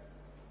expected.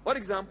 For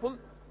example,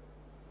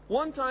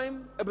 one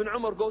time Ibn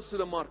Umar goes to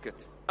the market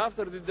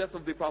after the death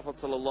of the Prophet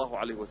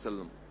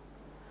ﷺ.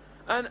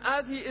 And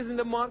as he is in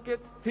the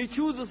market, he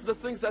chooses the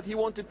things that he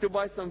wanted to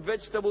buy, some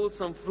vegetables,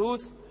 some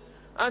fruits,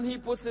 and he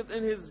puts it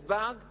in his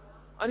bag,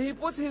 and he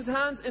puts his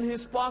hands in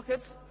his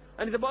pockets,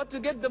 and he's about to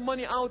get the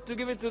money out to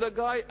give it to the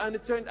guy, and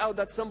it turned out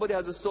that somebody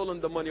has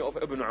stolen the money of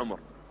Ibn Umar.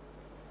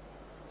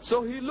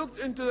 So he looked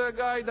into the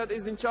guy that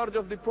is in charge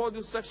of the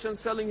produce section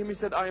selling him. He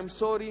said, I am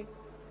sorry,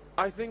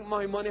 I think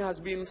my money has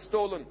been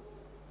stolen.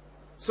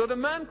 So the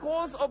man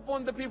calls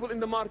upon the people in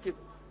the market,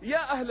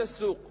 Ya Ahl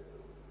al-Suq,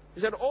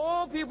 He said,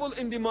 all people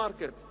in the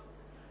market,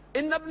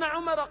 Inna ibn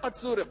Umar qad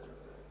suriq.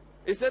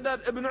 He said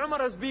that Ibn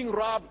Umar is being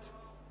robbed.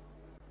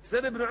 He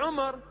said Ibn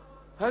Umar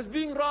has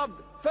been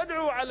robbed.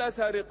 فَادْعُوا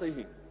عَلَى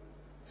سَارِقِهِ.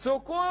 So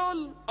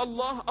call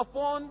Allah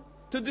upon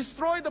to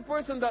destroy the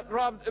person that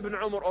robbed Ibn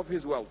Umar of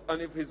his wealth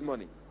and of his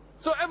money.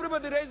 So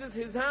everybody raises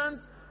his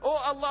hands. Oh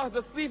Allah,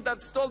 the thief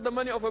that stole the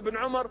money of Ibn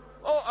Umar.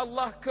 Oh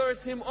Allah,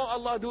 curse him. Oh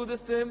Allah, do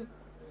this to him.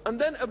 And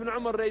then Ibn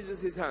Umar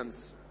raises his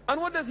hands. And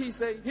what does he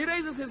say? He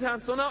raises his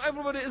hands. So now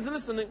everybody is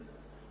listening.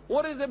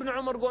 What is Ibn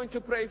Umar going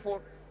to pray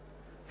for?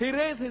 He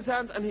raised his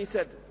hands and he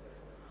said,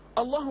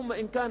 Allahumma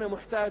in kana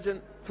muhtajan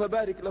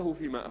fabarik lahu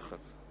fima akhadh.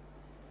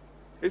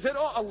 He said,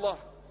 oh Allah,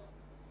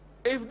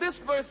 if this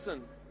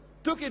person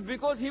took it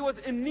because he was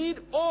in need,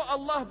 oh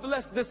Allah,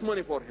 bless this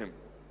money for him.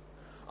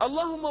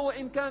 Allahumma wa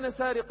in kana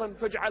sariqan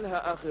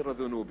faj'alha akhira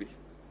dhunubi.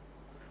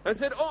 And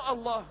said, oh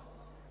Allah,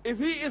 if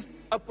he is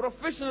a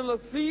professional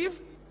thief,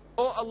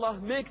 oh Allah,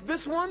 make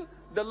this one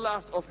the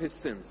last of his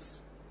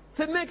sins.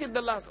 Said, make it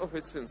the last of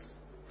his sins.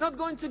 Not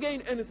going to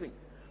gain anything.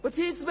 But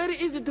see, it's very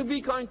easy to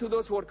be kind to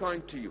those who are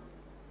kind to you.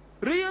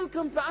 Real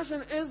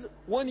compassion is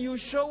when you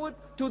show it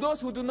to those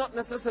who do not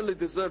necessarily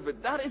deserve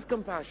it. That is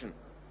compassion.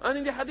 And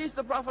in the hadith,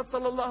 the Prophet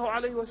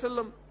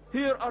ﷺ,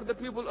 here are the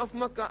people of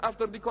Mecca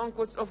after the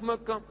conquest of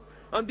Mecca.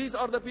 And these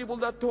are the people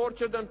that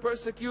tortured and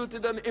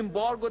persecuted and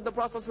embargoed the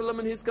Prophet ﷺ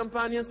and his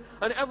companions.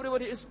 And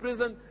everybody is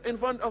present in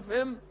front of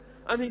him.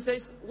 And he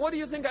says, what do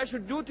you think I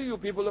should do to you,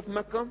 people of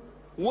Mecca?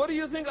 What do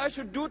you think I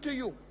should do to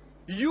you?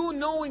 You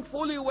knowing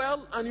fully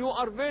well, and you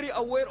are very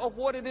aware of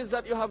what it is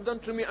that you have done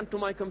to me and to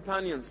my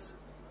companions.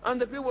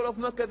 And the people of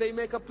Mecca, they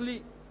make a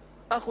plea.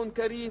 Akhun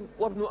Kareem,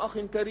 wabnu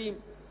akhin Kareem.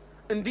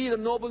 Indeed, a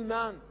noble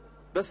man,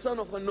 the son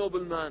of a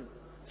noble man.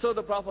 So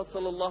the Prophet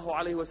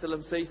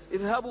ﷺ says,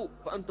 Idhabu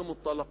fa antum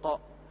at-talaqa.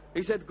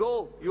 He said,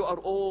 go, you are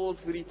all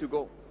free to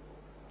go.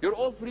 You're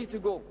all free to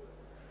go.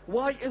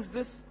 Why is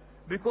this?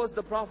 Because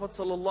the Prophet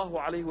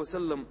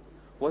ﷺ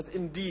was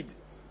indeed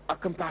a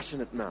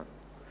compassionate man.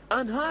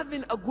 And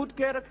having a good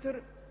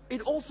character,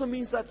 it also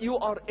means that you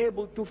are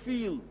able to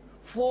feel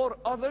for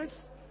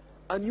others,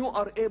 and you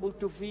are able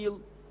to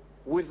feel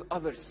with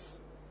others.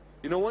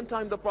 You know, one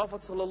time the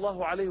Prophet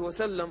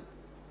ﷺ,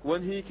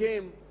 when he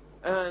came,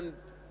 and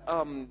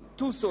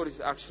two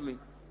stories actually.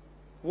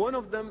 One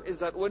of them is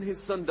that when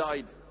his son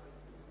died,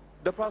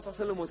 the Prophet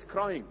ﷺ was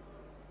crying.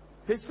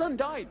 His son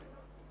died,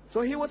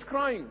 so he was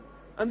crying.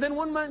 And then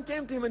one man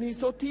came to him and he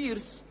saw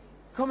tears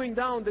coming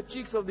down the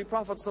cheeks of the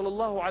Prophet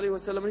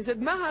ﷺ. And he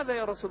said, Ma hadha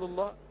ya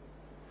Rasulullah?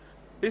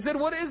 He said,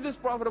 what is this,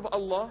 Prophet of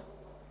Allah?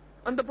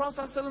 And the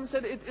Prophet ﷺ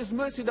said, it is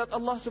mercy that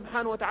Allah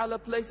subhanahu wa ta'ala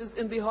places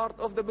in the heart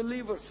of the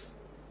believers.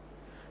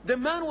 The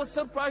man was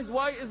surprised,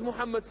 why is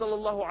Muhammad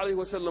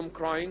ﷺ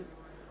crying?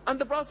 And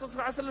the Prophet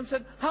ﷺ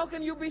said, how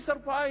can you be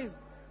surprised?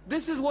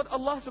 This is what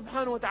Allah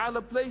subhanahu wa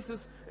ta'ala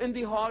places in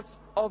the hearts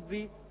of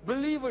the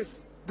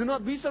believers. Do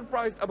not be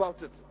surprised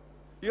about it.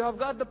 You have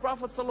got the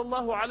Prophet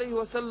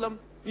ﷺ,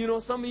 you know,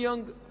 some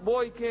young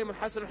boy came,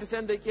 Hassan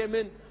Hussein, they came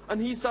in, and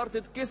he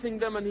started kissing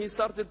them and he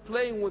started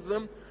playing with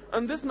them.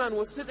 And this man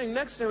was sitting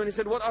next to him and he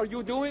said, what are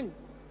you doing?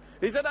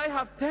 He said, I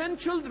have 10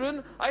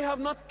 children, I have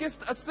not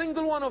kissed a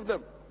single one of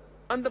them.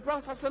 And the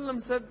Prophet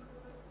ﷺ said,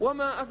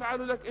 وَمَا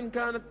أَفْعَلُ لَكْ إِنْ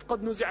كَانَتْ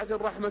قَدْ نُزِعَتِ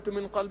الرَّحْمَةُ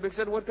مِنْ قَلْبِكَ. He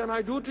said, what can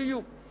I do to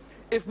you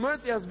if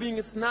mercy has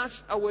been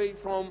snatched away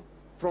from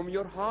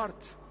your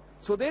heart?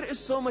 So there is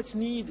so much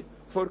need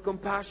for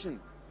compassion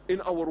in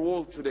our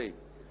world today.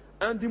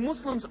 And the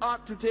Muslims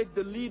ought to take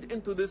the lead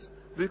into this,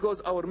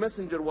 because our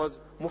messenger was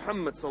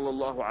Muhammad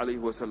sallallahu alaihi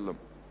wasallam.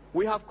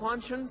 We have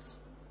conscience,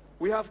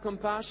 we have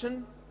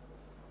compassion,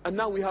 and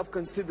now we have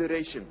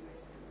consideration.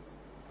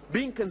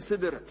 Being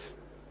considerate.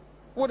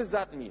 What does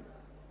that mean?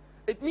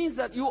 It means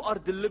that you are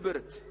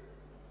deliberate.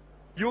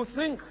 You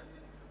think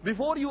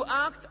before you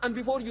act and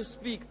before you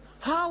speak.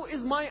 How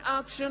is my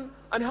action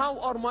and how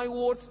are my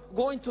words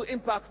going to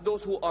impact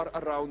those who are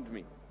around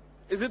me?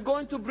 Is it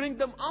going to bring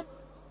them up,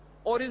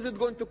 or is it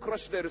going to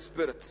crush their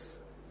spirits?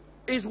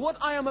 Is what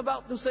I am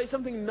about to say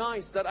something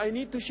nice that I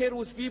need to share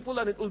with people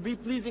and it will be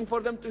pleasing for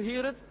them to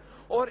hear it?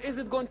 Or is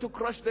it going to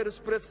crush their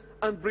spirits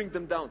and bring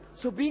them down?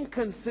 So being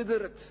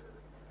considerate,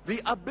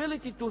 the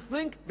ability to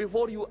think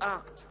before you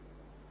act,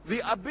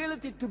 the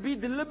ability to be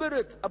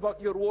deliberate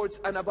about your words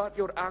and about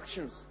your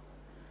actions.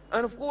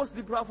 And of course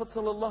the Prophet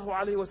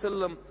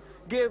ﷺ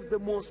gave the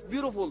most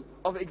beautiful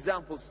of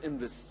examples in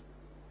this.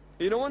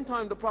 You know, one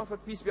time the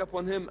Prophet, peace be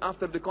upon him,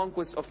 after the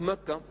conquest of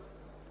Mecca,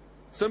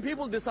 some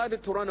people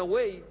decided to run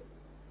away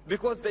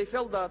because they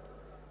felt that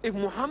if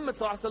Muhammad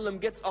ﷺ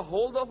gets a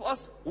hold of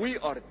us, we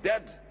are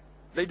dead.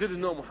 They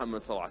didn't know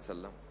Muhammad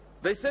ﷺ.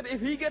 They said,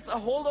 if he gets a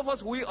hold of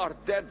us, we are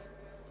dead.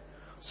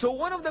 So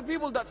one of the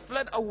people that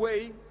fled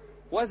away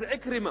was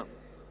Ikrimah,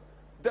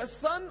 the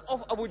son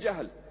of Abu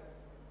Jahl.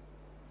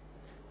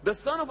 The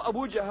son of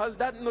Abu Jahl,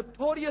 that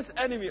notorious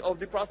enemy of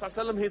the Prophet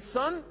ﷺ, his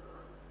son,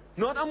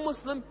 not a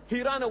Muslim,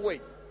 he ran away.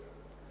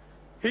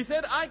 He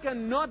said, I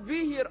cannot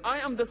be here. I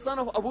am the son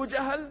of Abu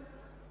Jahl.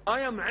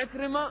 I am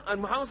Ikrimah,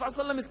 and Muhammad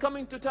ﷺ is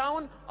coming to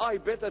town. I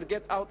better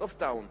get out of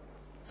town.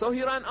 So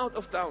he ran out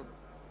of town.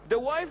 The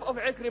wife of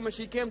Ikrimah,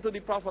 she came to the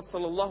Prophet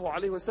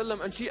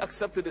ﷺ and she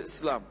accepted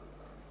Islam.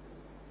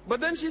 But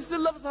then she still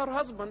loves her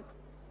husband.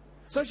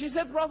 So she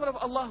said, Prophet of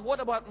Allah,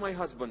 what about my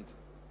husband?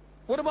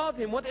 What about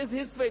him? What is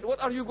his fate? What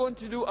are you going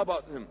to do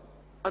about him?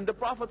 And the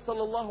Prophet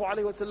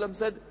ﷺ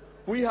said,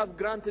 we have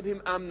granted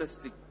him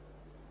amnesty.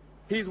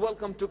 He is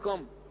welcome to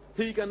come.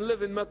 He can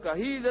live in Mecca.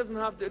 He doesn't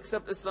have to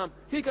accept Islam.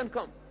 He can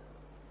come.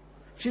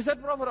 She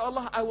said, Prophet of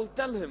Allah, I will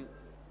tell him,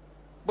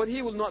 but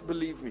he will not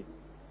believe me.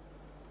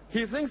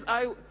 He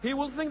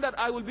will think that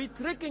I will be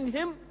tricking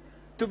him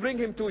to bring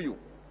him to you.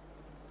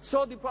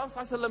 So the Prophet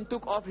ﷺ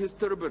took off his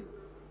turban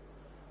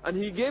and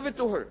he gave it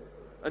to her.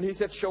 And he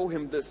said, show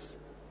him this.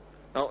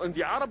 Now in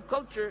the Arab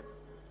culture,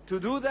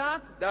 to do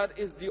that, that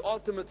is the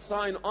ultimate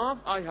sign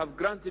of, I have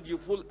granted you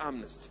full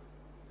amnesty.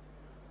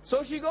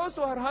 So she goes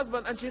to her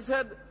husband and she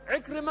said,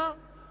 Ikrimah,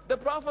 the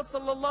Prophet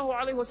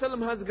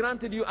ﷺ has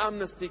granted you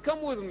amnesty.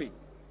 Come with me.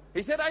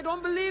 He said, I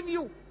don't believe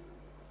you.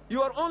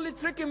 You are only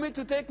tricking me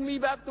to take me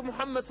back to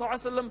Muhammad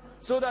ﷺ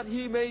so that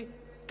he may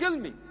kill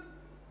me.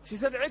 She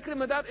said,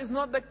 Ikrimah, that is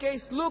not the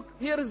case. Look,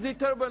 here is the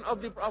turban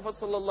of the Prophet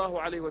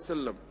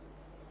ﷺ.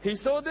 He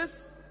saw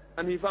this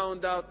and he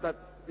found out that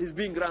he's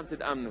being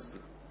granted amnesty.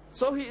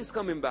 So he is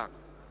coming back.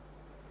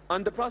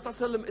 And the Prophet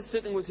ﷺ is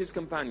sitting with his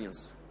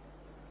companions.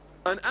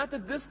 And at a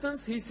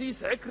distance, he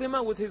sees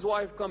Ikrimah with his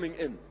wife coming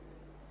in.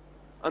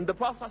 And the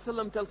Prophet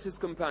ﷺ tells his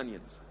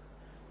companions,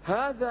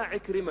 هذا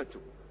عكرمة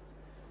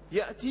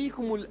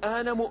يأتيكم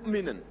الآن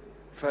مؤمنا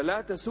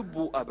فلا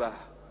تسبوا أباه.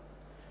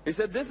 He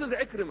said, this is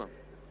Ikrimah.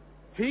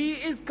 He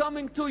is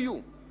coming to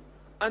you.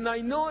 And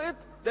I know it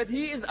that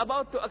he is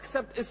about to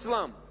accept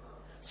Islam.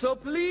 So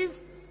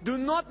please do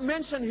not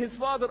mention his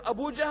father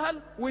Abu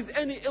Jahl with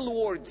any ill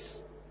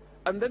words.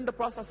 And then the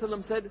Prophet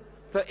ﷺ said,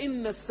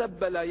 فَإِنَّ السَّبَّ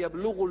لَا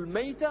يَبْلُغُ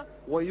الْمَيْتَ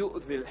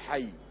وَيُؤْذِي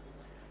الْحَيِّ.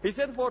 He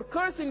said, for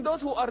cursing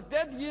those who are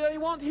dead, they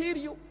won't hear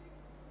you.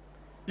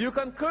 You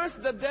can curse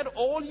the dead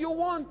all you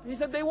want. He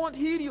said, they won't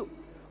hear you.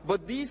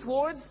 But these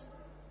words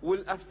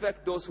will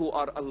affect those who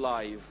are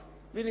alive.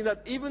 Meaning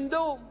that even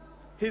though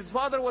his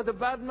father was a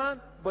bad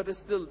man, but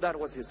still that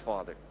was his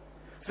father.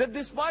 He said,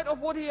 despite of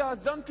what he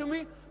has done to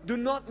me, do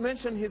not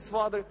mention his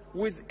father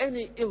with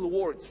any ill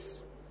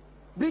words.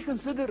 Be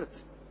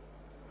considerate.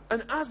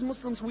 And as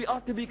Muslims, we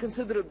ought to be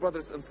considerate,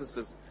 brothers and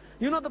sisters.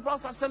 You know, the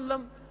Prophet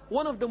ﷺ,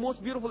 one of the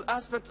most beautiful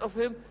aspects of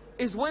him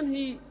is when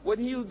he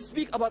would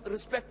speak about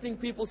respecting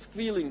people's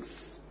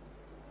feelings.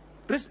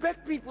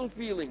 Respect people's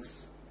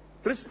feelings.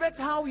 Respect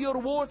how your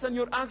words and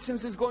your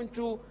actions is going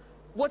to,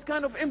 what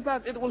kind of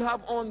impact it will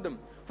have on them.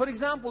 For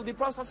example, the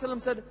Prophet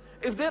ﷺ said,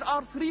 if there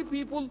are 3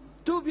 people,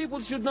 2 people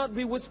should not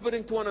be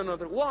whispering to one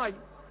another. Why? He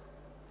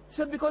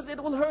said, because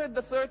it will hurt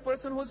the 3rd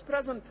person who is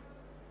present.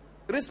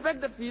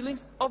 Respect the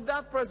feelings of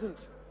that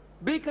present.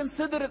 Be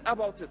considerate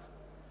about it.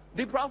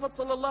 The Prophet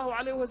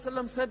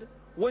ﷺ said,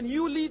 when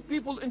you lead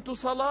people into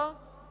salah,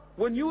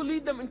 when you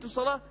lead them into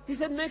salah, he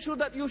said, make sure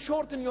that you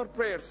shorten your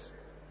prayers.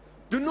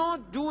 Do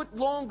not do it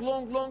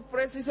long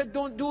prayers. He said,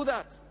 don't do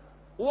that.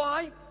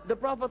 Why? The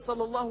Prophet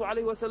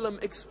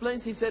ﷺ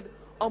explains, he said,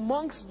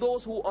 amongst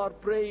those who are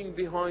praying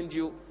behind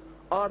you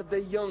are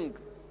the young.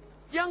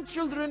 Young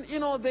children, you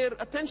know, their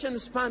attention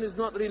span is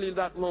not really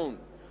that long.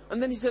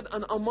 And then he said,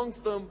 and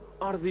amongst them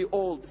are the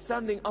old.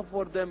 Standing up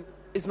for them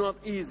is not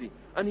easy.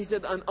 And he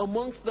said, and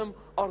amongst them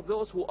are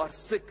those who are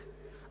sick.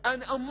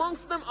 And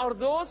amongst them are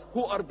those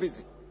who are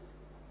busy.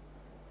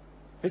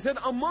 He said,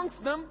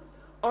 amongst them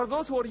are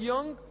those who are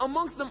young,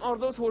 amongst them are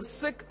those who are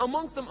sick,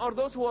 amongst them are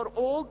those who are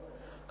old,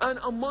 and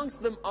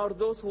amongst them are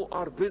those who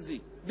are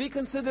busy. Be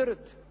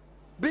considerate.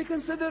 Be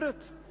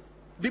considerate.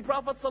 The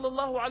Prophet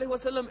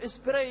ﷺ is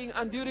praying,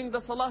 and during the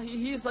salah he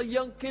hears a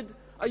young kid,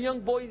 a young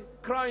boy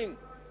crying.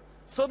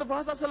 So the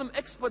Prophet ﷺ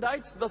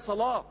expedites the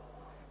salah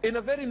in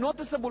a very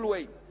noticeable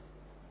way.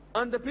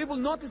 And the people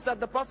notice that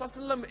the Prophet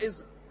ﷺ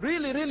is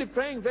really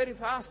praying very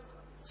fast.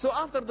 So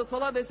after the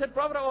salah they said,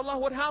 Prophet of Allah,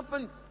 what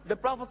happened? The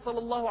Prophet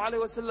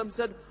ﷺ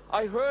said,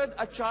 I heard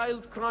a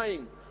child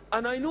crying.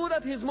 And I knew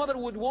that his mother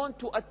would want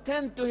to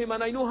attend to him,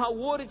 and I knew how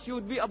worried she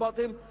would be about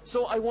him.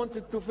 So I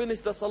wanted to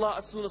finish the salah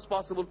as soon as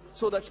possible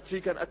so that she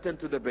can attend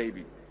to the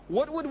baby.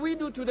 What would we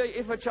do today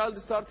if a child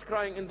starts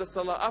crying in the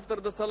salah? After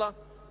the salah,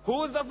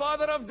 who is the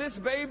father of this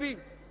baby?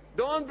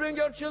 Don't bring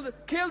your children.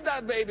 Kill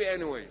that baby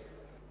anyways.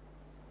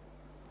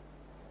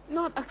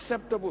 Not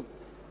acceptable.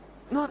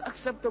 Not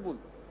acceptable.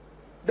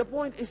 The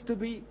point is to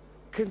be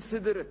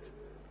considerate.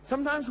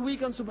 Sometimes we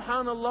can,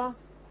 subhanallah,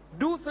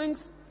 do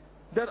things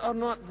that are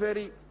not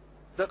very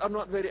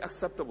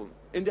acceptable.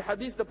 In the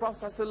hadith, the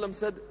Prophet ﷺ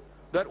said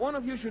that one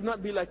of you should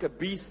not be like a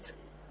beast,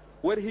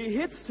 where he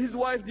hits his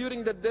wife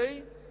during the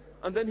day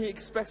and then he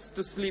expects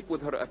to sleep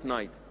with her at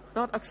night.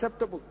 Not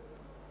acceptable.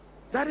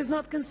 That is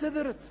not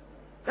considerate.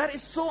 That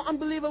is so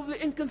unbelievably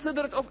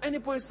inconsiderate of any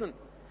person.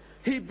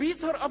 He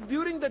beats her up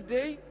during the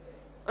day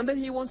and then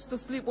he wants to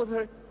sleep with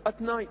her at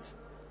night.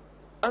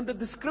 And the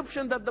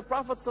description that the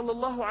Prophet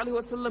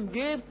ﷺ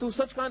gave to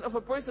such kind of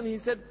a person, he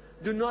said,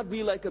 do not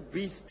be like a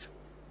beast.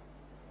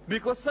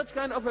 Because such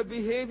kind of a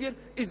behavior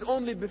is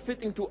only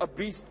befitting to a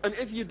beast. And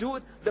if you do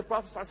it, the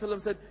Prophet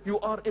ﷺ said, you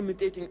are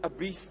imitating a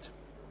beast.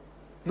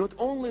 Not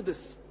only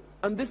this,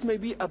 and this may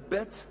be a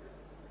bit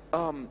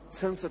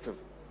sensitive,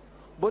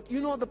 but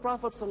you know the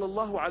Prophet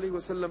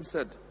ﷺ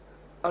said,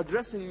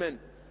 addressing men,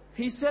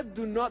 he said,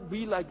 do not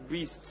be like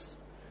beasts,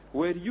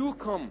 where you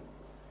come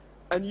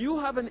and you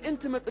have an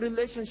intimate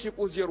relationship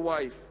with your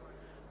wife,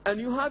 and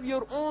you have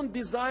your own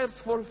desires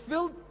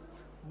fulfilled,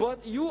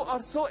 but you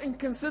are so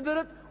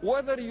inconsiderate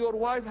whether your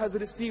wife has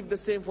received the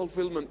same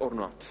fulfillment or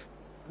not.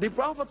 The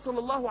Prophet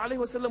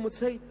ﷺ would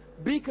say,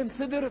 be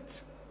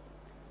considerate.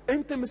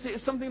 Intimacy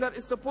is something that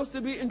is supposed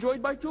to be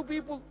enjoyed by two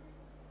people.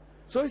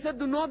 So he said,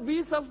 do not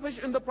be selfish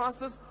in the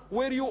process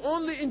where you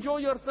only enjoy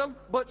yourself,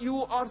 but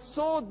you are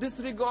so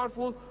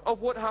disregardful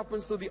of what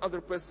happens to the other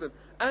person.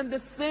 And the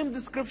same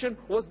description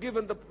was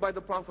given by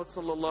the Prophet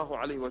sallallahu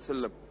alaihi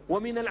wasallam.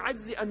 وَمِنَ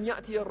الْعَجْزِ أَنْ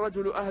يَأْتِيَ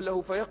الرَّجُلُ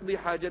أَهْلَهُ فَيَقْضِي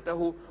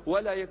حَاجَتَهُ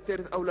وَلَا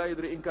يَكْتَرِثْ أَوْ لَا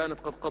يَدْرِي إِنْ كَانَتْ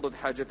قَدْ قَضَتْ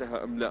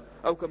حَاجَتَهَا أَمْ لَا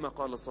أَوْ كَمَا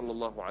قَالَ صَلَّى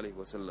اللَّهُ عَلَيْهِ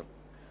وَسَلَّمَ.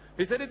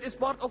 He said it is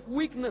part of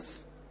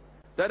weakness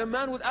that a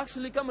man would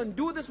actually come and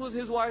do this with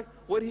his wife,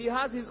 where he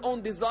has his own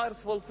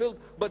desires fulfilled,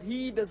 but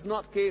he does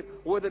not care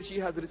whether she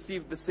has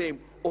received the same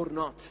or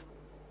not.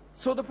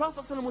 So the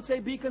Prophet ﷺ would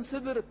say, be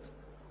considerate.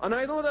 And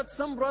I know that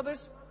some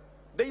brothers,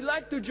 they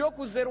like to joke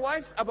with their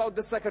wives about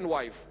the second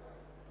wife.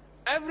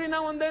 Every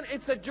now and then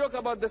it's a joke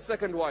about the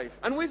second wife,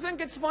 and we think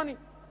it's funny.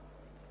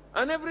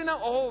 And every now,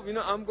 oh, you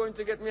know, I'm going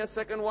to get me a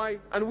second wife,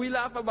 and we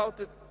laugh about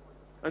it.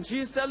 And she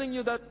is telling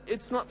you that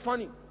it's not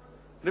funny.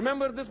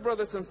 Remember this,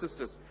 brothers and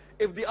sisters.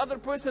 If the other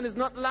person is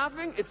not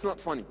laughing, it's not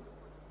funny.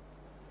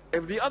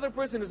 If the other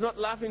person is not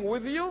laughing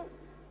with you,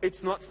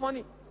 it's not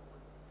funny.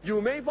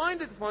 You may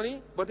find it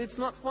funny, but it's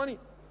not funny.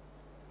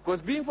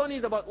 Because being funny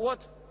is about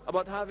what?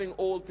 About having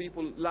all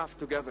people laugh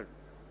together.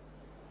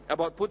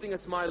 About putting a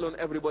smile on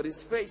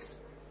everybody's face.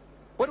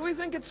 But we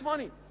think it's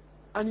funny.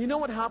 And you know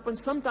what happens?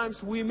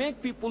 Sometimes we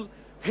make people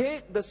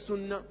hate the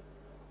sunnah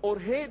or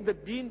hate the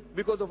deen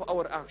because of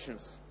our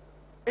actions.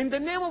 In the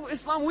name of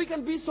Islam, we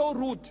can be so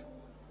rude.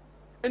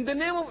 In the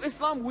name of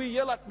Islam, we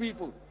yell at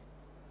people.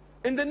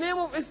 In the name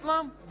of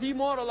Islam,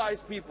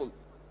 demoralize people.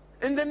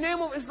 In the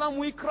name of Islam,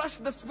 we crush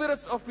the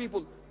spirits of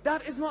people.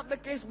 That is not the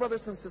case,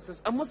 brothers and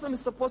sisters. A Muslim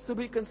is supposed to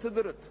be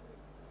considerate.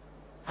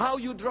 How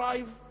you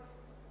drive,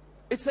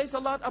 it says a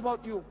lot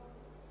about you.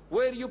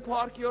 Where you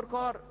park your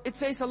car, it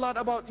says a lot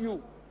about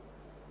you.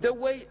 The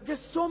way,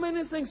 just so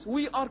many things.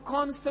 We are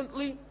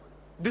constantly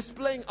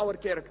displaying our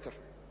character.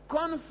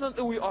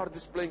 Constantly we are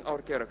displaying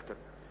our character.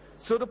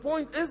 So the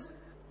point is,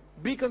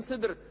 be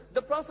considerate.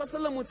 The Prophet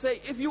ﷺ would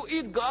say, if you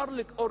eat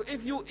garlic or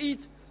if you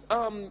eat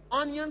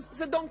onions, he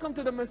said, don't come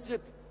to the masjid.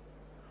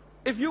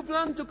 If you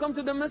plan to come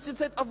to the masjid,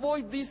 said,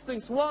 avoid these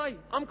things. Why?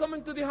 I'm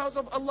coming to the house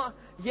of Allah.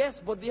 Yes,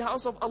 but the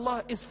house of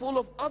Allah is full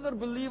of other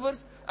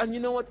believers, and you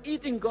know what?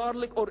 Eating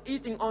garlic or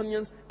eating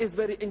onions is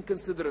very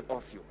inconsiderate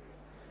of you.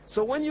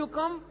 So when you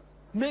come,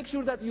 make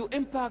sure that you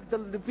impact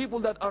the people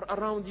that are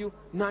around you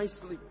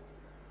nicely.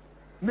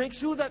 Make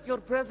sure that your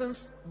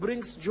presence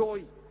brings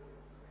joy.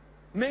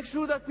 Make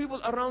sure that people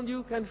around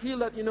you can feel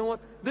that, you know what,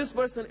 this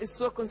person is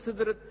so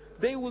considerate.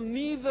 They will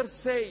neither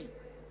say,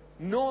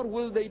 nor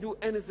will they do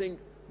anything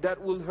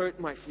that will hurt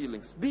my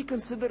feelings. Be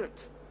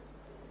considerate.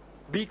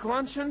 Be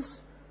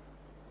conscious.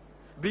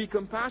 Be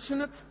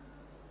compassionate.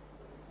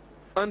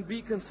 And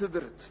be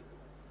considerate.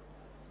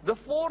 The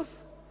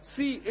fourth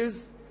C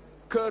is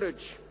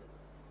courage.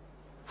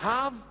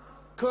 Have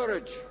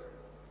courage.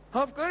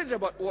 Have courage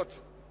about what?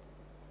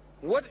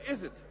 What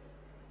is it?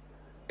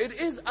 It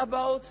is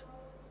about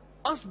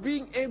us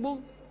being able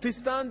to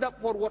stand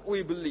up for what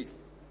we believe.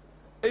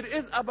 It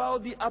is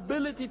about the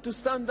ability to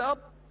stand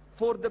up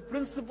for the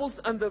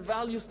principles and the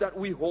values that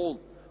we hold.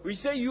 We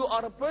say you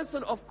are a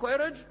person of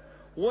courage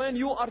when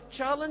you are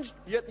challenged,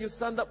 yet you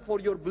stand up for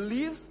your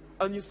beliefs,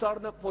 and you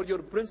stand up for your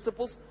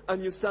principles,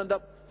 and you stand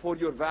up for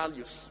your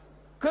values.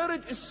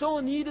 Courage is so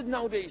needed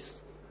nowadays.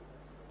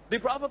 The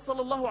Prophet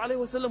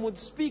ﷺ would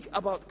speak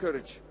about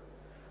courage.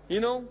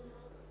 You know,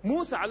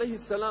 Musa alayhi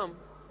salam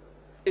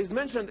is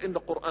mentioned in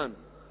the Quran.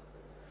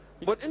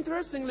 But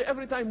interestingly,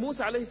 every time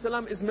Musa alayhi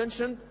salam is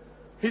mentioned,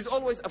 he's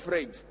always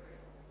afraid.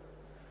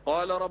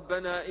 قال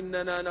ربنا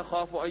إننا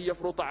نخاف أن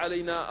يفرط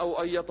علينا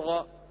أو أن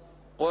يطغى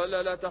قال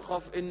لا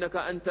تخف إنك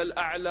أنت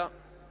الأعلى.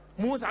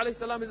 Musa alayhi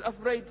salam is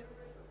afraid.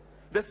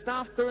 The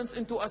staff turns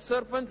into a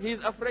serpent, he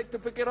is afraid to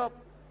pick it up.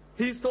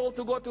 He's told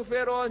to go to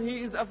Pharaoh and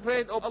he is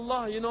afraid of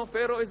Allah. You know,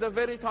 Pharaoh is a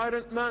very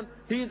tyrant man.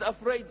 He is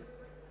afraid.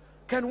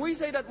 Can we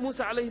say that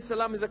Musa alayhi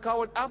salam is a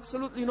coward?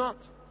 Absolutely not.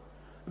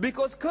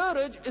 Because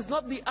courage is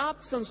not the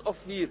absence of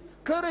fear.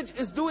 Courage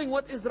is doing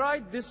what is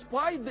right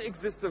despite the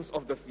existence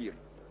of the fear.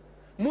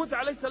 Musa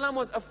alayhi salam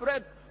was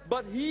afraid,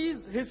 but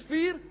his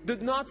fear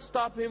did not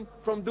stop him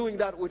from doing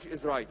that which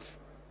is right.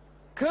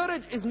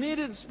 Courage is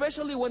needed,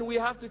 especially when we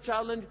have to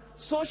challenge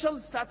social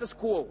status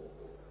quo.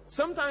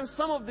 Sometimes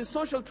some of the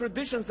social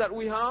traditions that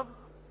we have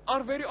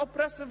are very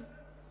oppressive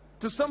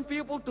to some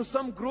people, to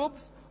some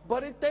groups,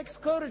 but it takes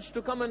courage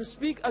to come and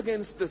speak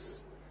against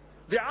this.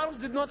 The Arabs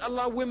did not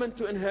allow women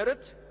to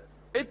inherit.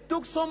 It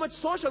took so much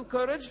social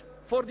courage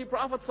for the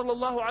Prophet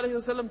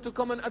ﷺ to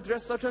come and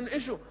address such an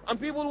issue. And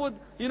people would,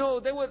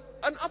 they were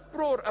an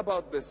uproar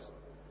about this.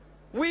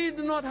 We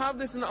do not have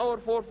this in our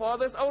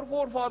forefathers. Our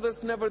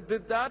forefathers never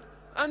did that.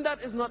 And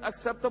that is not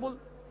acceptable.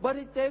 But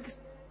it takes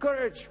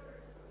courage.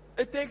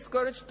 It takes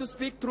courage to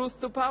speak truth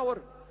to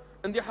power.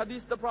 In the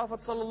hadith, the Prophet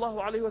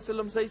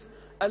ﷺ says,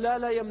 أَلَا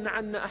لَا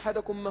يَمْنَعَنَّ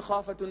أَحَدَكُمْ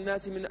مَخَافَةُ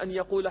النَّاسِ مِنْ أَنْ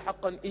يَقُولَ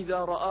حَقًّا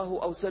إِذَا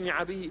رَآهُ أَوْ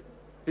سَمِعَ بِهِ.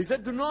 He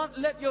said, do not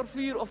let your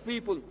fear of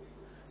people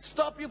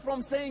stop you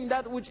from saying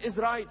that which is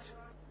right.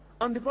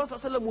 And the Prophet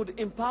ﷺ would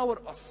empower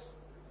us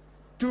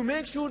to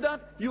make sure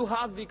that you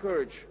have the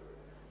courage.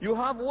 You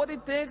have what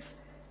it takes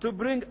to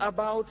bring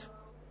about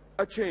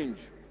a change.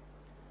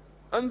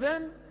 And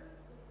then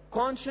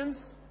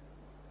conscience,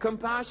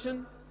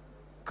 compassion,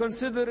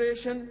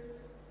 consideration,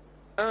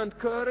 and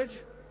courage.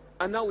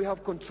 And now we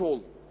have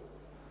control.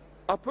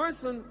 A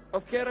person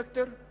of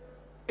character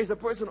is a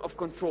person of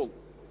control.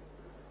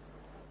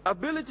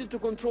 Ability to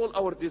control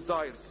our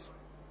desires.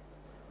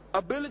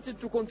 Ability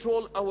to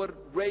control our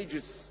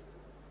rages.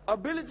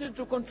 Ability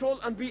to control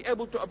and be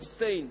able to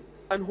abstain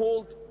and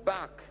hold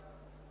back.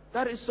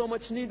 That is so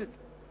much needed.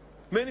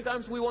 Many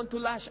times we want to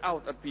lash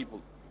out at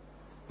people.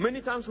 Many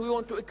times we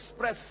want to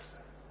express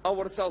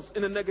ourselves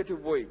in a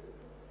negative way.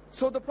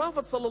 So the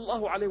Prophet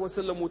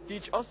ﷺ would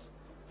teach us,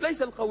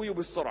 لَيْسَ الْقَوِيُّ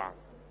بِالسُّرْعَةِ.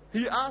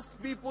 He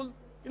asked people,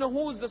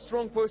 who is the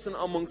strong person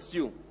amongst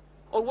you?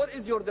 Or what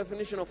is your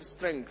definition of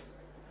strength?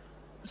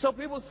 So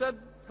people said,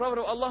 Prophet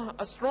of Allah,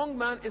 a strong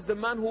man is the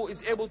man who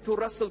is able to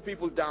wrestle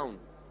people down.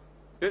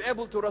 They're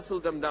able to wrestle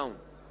them down.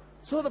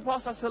 So the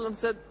Prophet ﷺ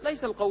said,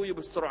 لَيْسَ الْقَوِيُّ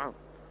بِالسُّرْعَةِ.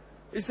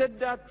 He said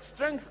that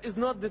strength is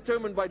not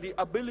determined by the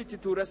ability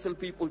to wrestle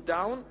people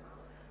down.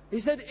 He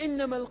said,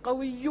 إِنَّمَا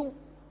الْقَوِيُّ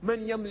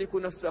مَنْ يَمْلِكُ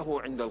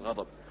نَفْسَهُ عِنْدَ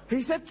الْغَضَبِ.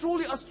 He said,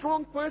 truly a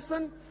strong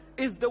person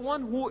is the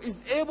one who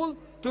is able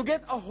to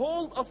get a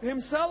hold of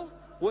himself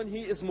when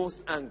he is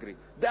most angry.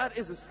 That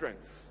is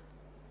strength.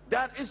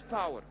 That is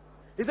power.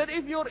 He said,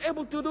 if you're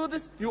able to do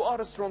this, you are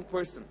a strong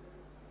person.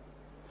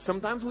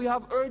 Sometimes we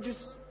have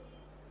urges.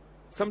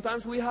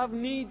 Sometimes we have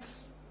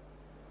needs.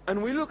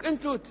 And we look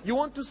into it. You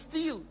want to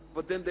steal.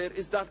 But then there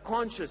is that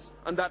conscience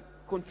and that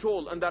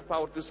control and that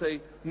power to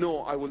say,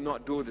 no, I will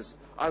not do this.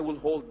 I will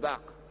hold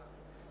back.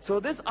 So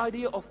this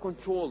idea of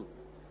control,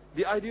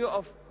 the idea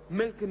of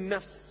milk and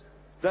nafs,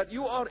 that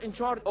you are in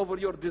charge over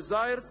your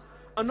desires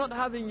and not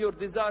having your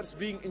desires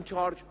being in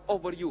charge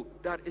over you,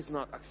 that is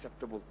not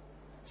acceptable.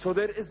 So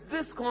there is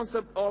this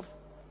concept of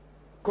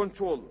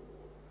control.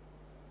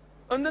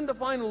 And then the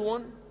final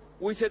one,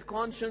 we said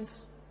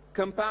conscience,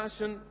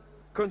 compassion,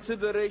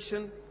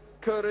 consideration,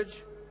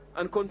 courage,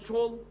 and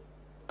control.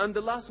 And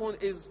the last one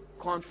is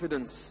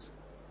confidence.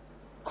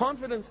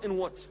 Confidence in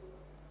what?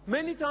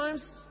 Many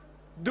times,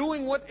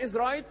 doing what is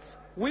right,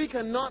 we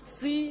cannot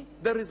see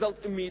the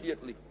result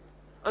immediately.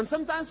 And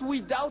sometimes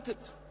we doubt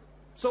it.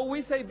 So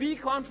we say, be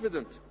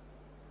confident.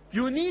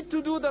 You need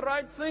to do the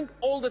right thing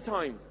all the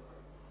time.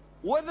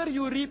 Whether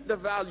you reap the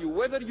value,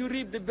 whether you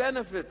reap the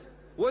benefit,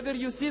 whether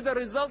you see the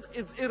result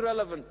is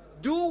irrelevant.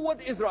 Do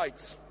what is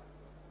right.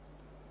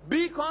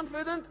 Be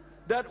confident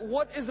that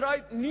what is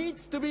right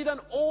needs to be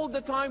done all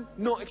the time,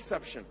 no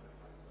exception.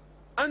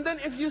 And then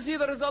if you see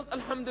the result,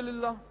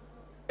 alhamdulillah.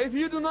 If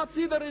you do not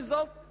see the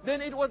result,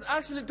 then it was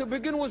actually to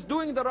begin with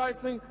doing the right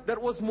thing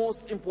that was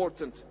most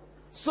important.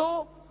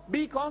 So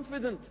be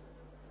confident.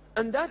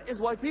 And that is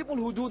why people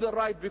who do the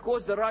right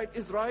because the right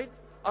is right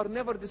are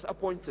never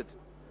disappointed.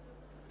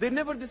 They're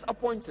never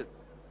disappointed.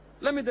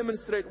 Let me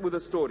demonstrate with a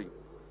story.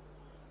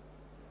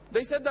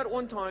 They said that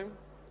one time,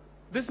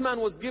 this man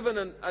was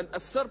given a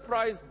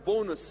surprise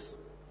bonus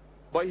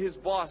by his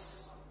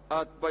boss,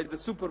 by the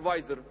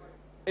supervisor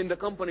in the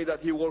company that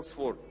he works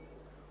for.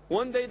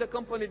 One day the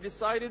company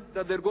decided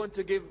that they're going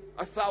to give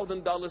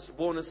 $1,000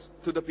 bonus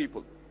to the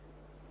people.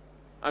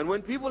 And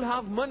when people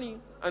have money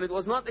and it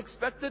was not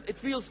expected, it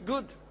feels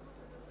good.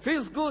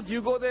 Feels good.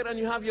 You go there and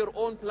you have your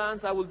own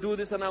plans. I will do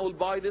this and I will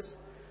buy this.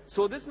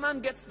 So this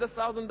man gets the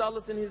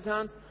 $1,000 in his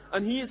hands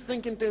and he is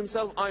thinking to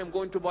himself, I am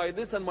going to buy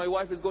this and my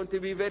wife is going to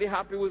be very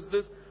happy with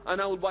this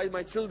and I will buy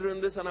my children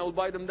this and I will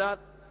buy them that.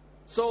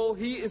 So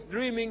he is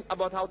dreaming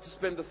about how to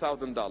spend the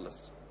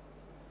 $1,000.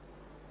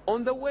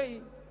 On the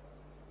way,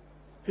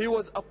 he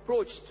was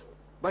approached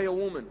by a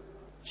woman.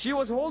 She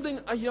was holding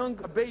a young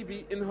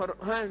baby in her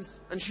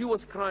hands and she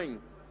was crying.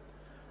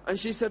 And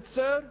she said,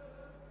 sir,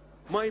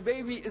 my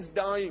baby is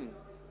dying.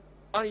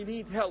 I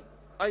need help.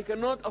 I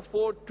cannot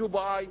afford to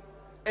buy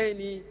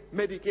any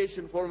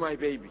medication for my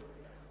baby.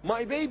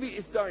 My baby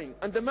is dying.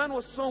 And the man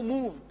was so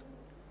moved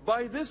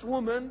by this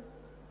woman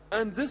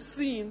and this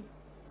scene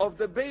of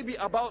the baby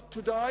about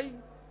to die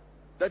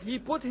that he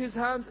put his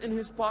hands in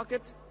his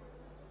pocket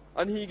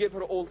and he gave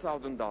her all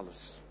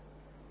 $1,000.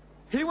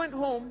 He went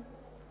home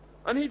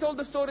and he told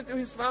the story to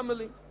his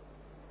family.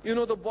 You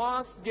know, the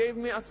boss gave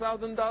me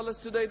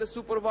 $1,000 today, the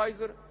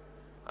supervisor.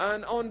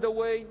 And on the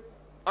way,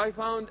 I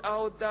found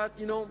out that,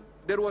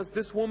 there was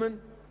this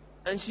woman.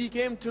 And she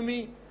came to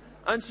me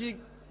and she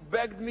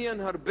begged me and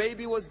her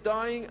baby was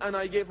dying and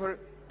I gave her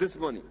this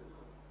money.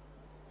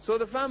 So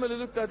the family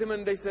looked at him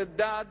and they said,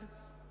 Dad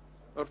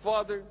or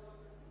Father,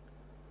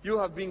 you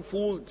have been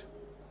fooled.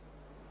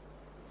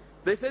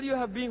 They said, you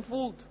have been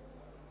fooled.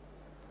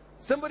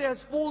 Somebody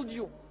has fooled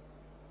you.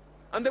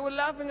 And they were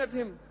laughing at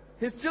him.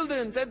 His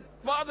children said,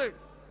 Father,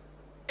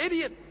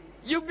 idiot,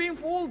 you've been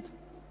fooled.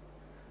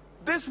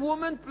 This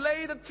woman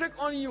played a trick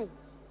on you.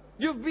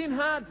 You've been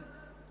had.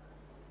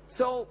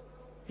 So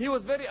he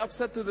was very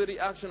upset to the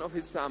reaction of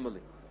his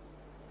family.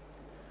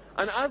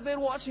 And as they're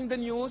watching the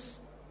news,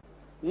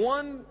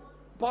 one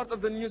part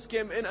of the news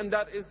came in, and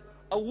that is,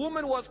 a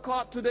woman was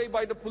caught today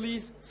by the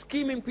police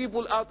scheming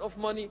people out of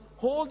money,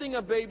 holding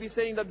a baby,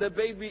 saying that the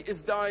baby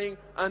is dying,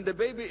 and the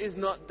baby is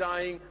not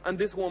dying, and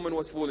this woman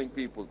was fooling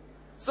people.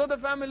 So the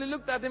family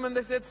looked at him and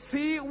they said,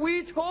 see,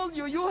 we told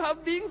you, you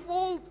have been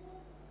fooled.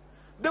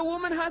 The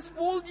woman has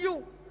fooled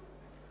you.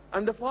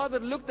 And the father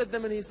looked at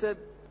them and he said,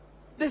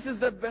 this is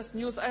the best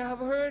news I have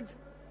heard.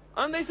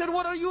 And they said,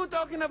 what are you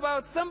talking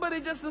about? Somebody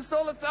just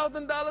stole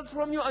 $1,000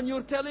 from you and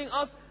you're telling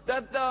us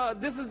that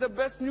this is the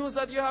best news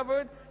that you have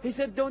heard? He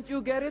said, don't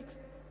you get it?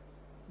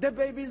 The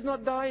baby is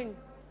not dying.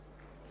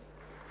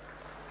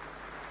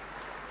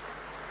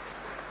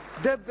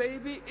 The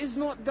baby is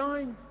not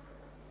dying.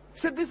 He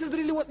said, this is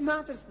really what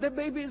matters. The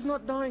baby is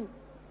not dying.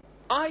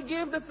 I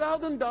gave the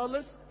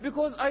 $1,000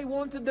 because I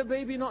wanted the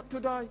baby not to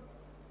die.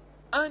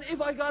 And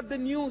if I got the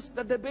news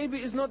that the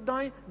baby is not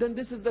dying, then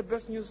this is the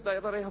best news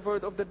that I have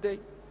heard of the day.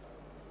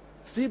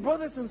 See,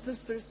 brothers and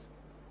sisters,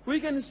 we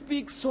can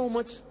speak so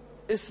much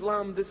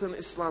Islam this and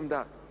Islam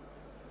that.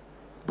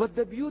 But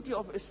the beauty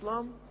of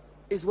Islam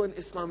is when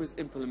Islam is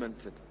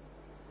implemented.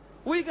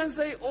 We can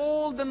say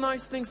all the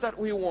nice things that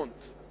we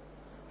want.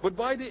 But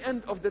by the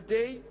end of the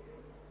day,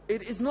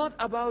 it is not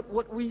about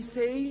what we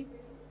say,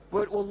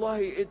 but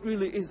wallahi, it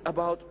really is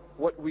about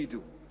what we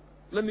do.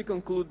 Let me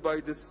conclude by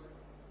this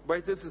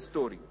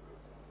story.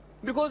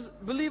 Because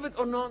believe it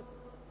or not,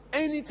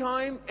 any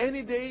time,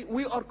 any day,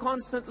 we are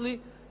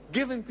constantly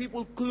giving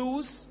people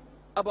clues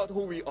about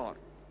who we are.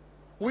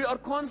 We are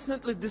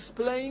constantly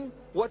displaying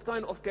what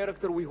kind of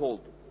character we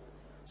hold.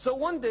 So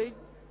one day,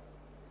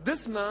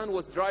 this man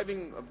was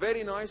driving a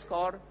very nice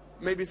car.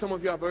 Maybe some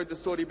of you have heard the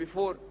story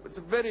before. It's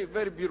a very,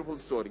 very beautiful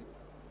story.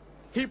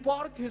 He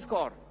parked his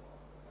car.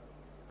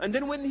 And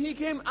then when he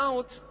came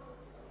out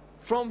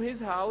from his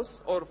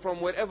house or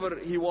from wherever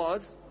he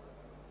was,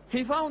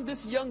 he found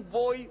this young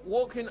boy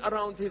walking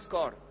around his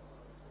car.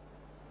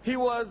 He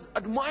was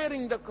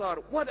admiring the car.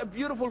 What a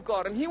beautiful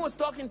car. And he was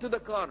talking to the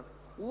car.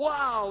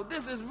 Wow,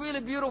 this is really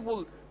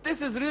beautiful.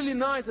 This is really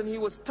nice. And he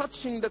was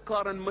touching the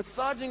car and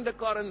massaging the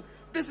car. And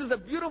this is a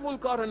beautiful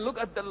car. And look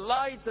at the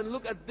lights and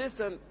look at this.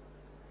 And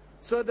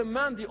so the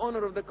man, the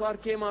owner of the car,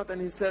 came out and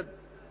he said,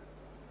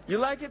 you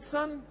like it,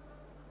 son?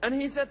 And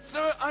he said,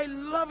 sir, I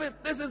love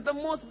it. This is the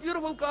most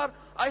beautiful car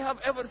I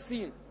have ever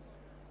seen.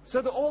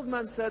 So the old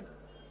man said,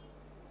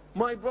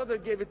 my brother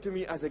gave it to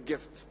me as a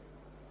gift.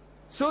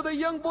 So the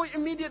young boy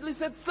immediately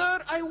said,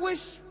 sir, I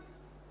wish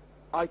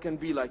I can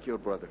be like your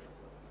brother.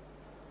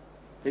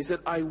 He said,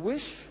 I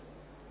wish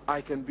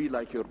I can be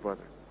like your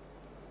brother.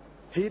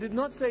 He did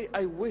not say,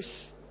 I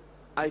wish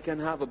I can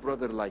have a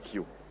brother like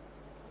you.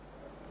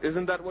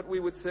 Isn't that what we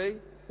would say?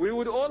 We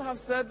would all have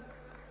said,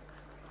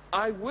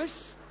 I wish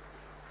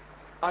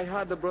I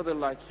had a brother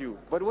like you.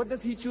 But what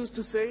does he choose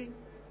to say?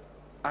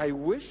 I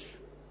wish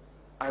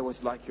I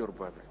was like your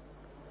brother.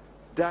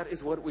 That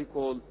is what we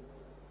call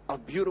a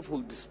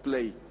beautiful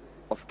display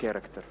of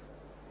character.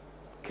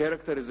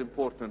 Character is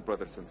important,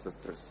 brothers and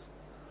sisters.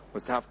 We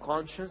must have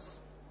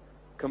conscience,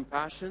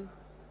 compassion,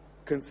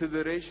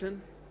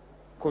 consideration,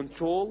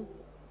 control,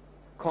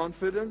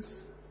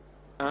 confidence,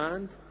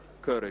 and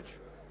courage.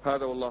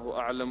 هذا والله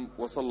أعلم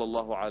وصلى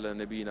الله على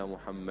نبينا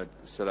محمد.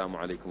 السلام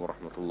عليكم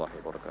ورحمة الله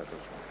وبركاته.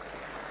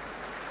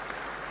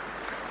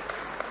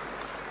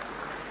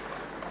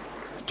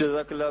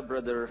 Jazakallah,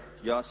 Brother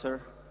Yassir,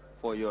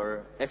 for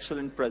your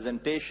excellent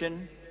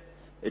presentation.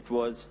 It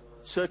was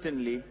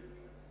certainly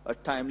a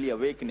timely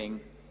awakening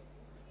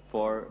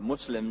for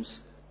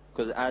Muslims,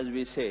 because as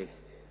we say,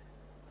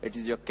 it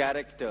is your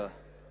character,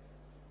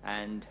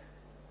 and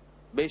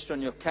based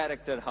on your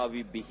character, how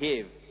we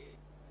behave,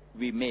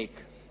 we make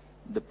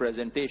the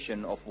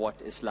presentation of what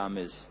Islam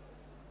is.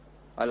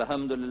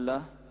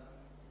 Alhamdulillah,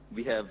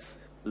 we have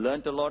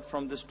learnt a lot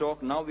from this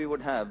talk. Now we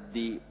would have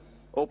the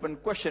open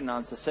question and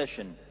answer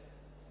session.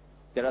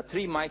 There are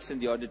 3 mics in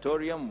the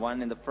auditorium,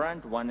 one in the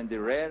front, one in the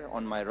rear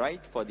on my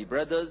right for the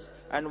brothers,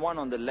 and one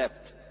on the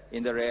left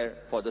in the rear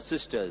for the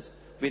sisters.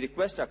 We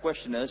request our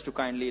questioners to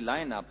kindly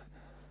line up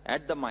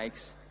at the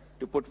mics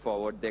to put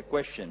forward their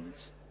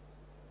questions.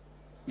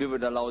 We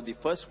would allow the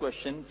first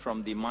question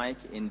from the mic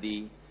in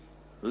the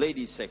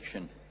ladies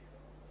section.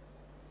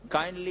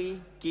 Kindly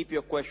keep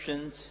your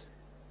questions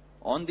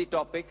on the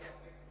topic,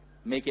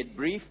 make it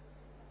brief,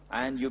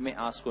 and you may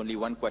ask only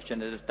one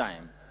question at a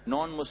time.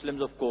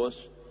 Non-Muslims, of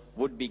course,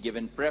 would be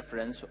given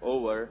preference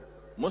over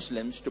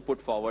Muslims to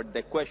put forward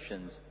their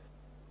questions.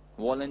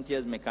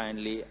 Volunteers may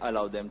kindly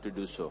allow them to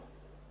do so.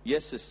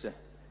 Yes, sister.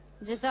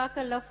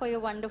 Jazakallah for your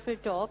wonderful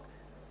talk.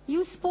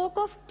 You spoke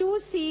of two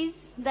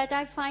C's that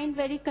I find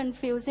very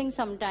confusing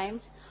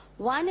sometimes.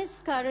 One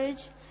is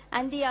courage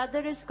and the other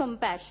is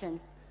compassion.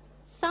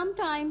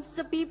 Sometimes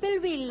the people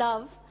we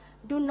love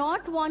do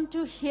not want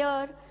to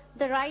hear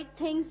the right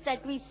things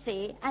that we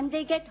say and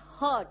they get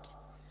hurt.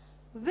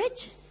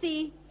 Which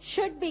C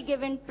should be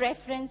given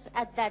preference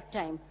at that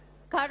time?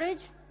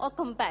 Courage or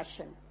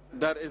compassion?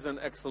 That is an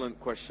excellent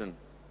question.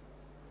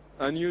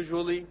 And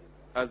usually,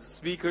 as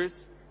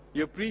speakers,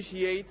 you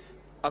appreciate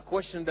a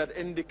question that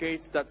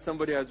indicates that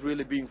somebody has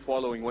really been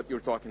following what you're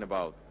talking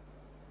about.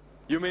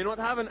 You may not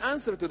have an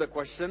answer to the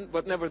question,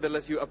 but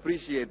nevertheless you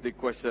appreciate the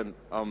question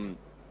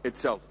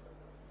itself.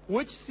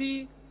 Which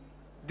C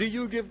do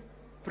you give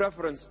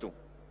preference to?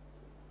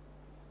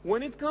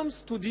 When it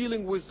comes to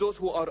dealing with those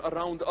who are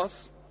around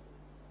us,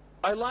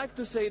 I like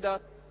to say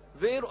that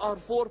there are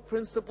 4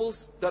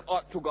 principles that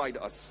ought to guide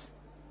us.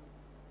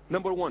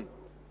 Number 1,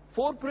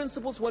 4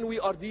 principles when we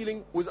are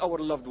dealing with our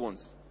loved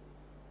ones.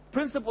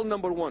 Principle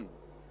number 1,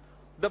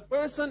 the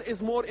person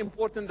is more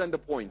important than the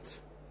point.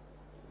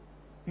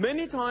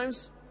 Many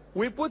times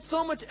we put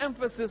so much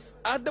emphasis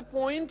at the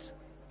point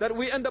that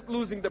we end up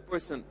losing the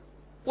person.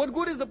 What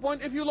good is the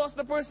point if you lost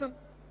the person?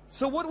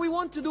 So what we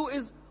want to do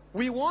is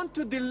we want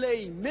to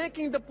delay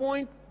making the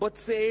point but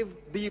save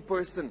the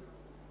person.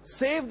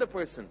 Save the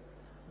person.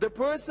 The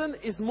person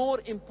is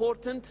more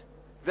important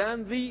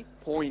than the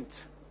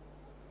point.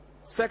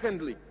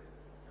 Secondly,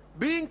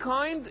 being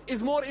kind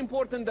is more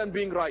important than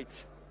being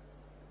right.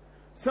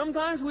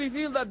 Sometimes we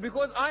feel that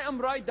because I am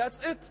right, that's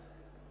it.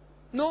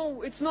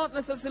 No, it's not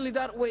necessarily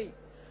that way.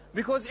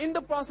 Because in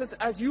the process,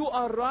 as you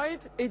are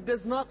right, it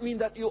does not mean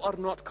that you are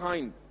not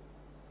kind.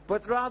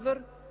 But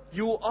rather,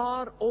 you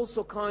are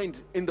also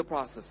kind in the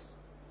process.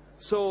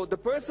 So the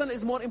person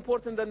is more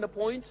important than the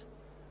point.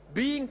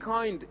 Being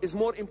kind is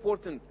more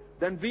important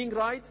than being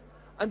right.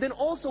 And then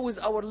also with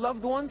our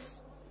loved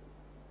ones,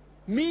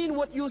 mean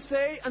what you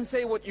say and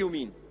say what you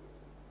mean.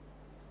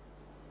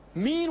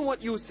 Mean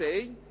what you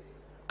say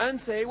and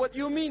say what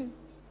you mean.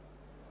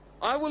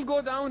 I will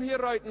go down here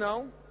right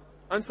now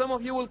and some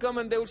of you will come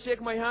and they will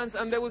shake my hands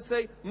and they will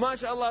say,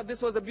 MashaAllah,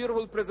 this was a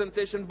beautiful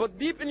presentation. But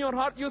deep in your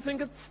heart you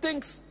think it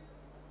stinks.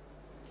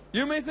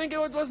 You may think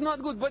it was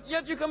not good, but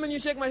yet you come and you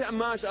shake my hand,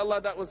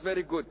 MashaAllah, that was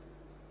very good.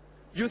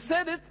 You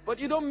said it, but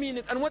you don't mean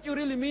it. And what you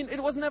really mean,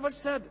 it was never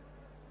said.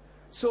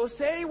 So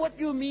say what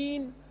you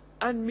mean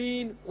and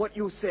mean what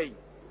you say.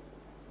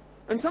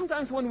 And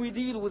sometimes when we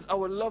deal with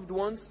our loved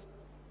ones,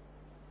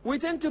 we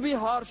tend to be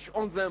harsh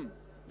on them.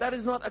 That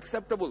is not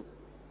acceptable.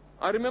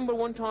 I remember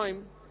one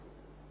time,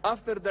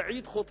 after the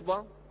Eid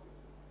khutbah,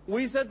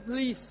 we said,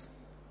 please,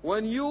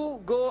 when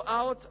you go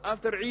out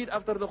after Eid,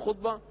 after the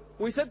khutbah,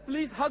 we said,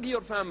 please hug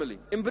your family,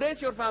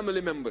 embrace your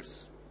family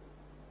members.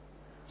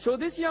 So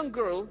this young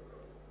girl,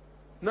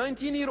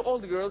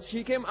 19-year-old girl,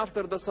 she came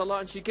after the salah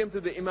and she came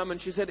to the imam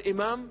and she said,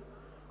 Imam,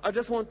 I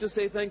just want to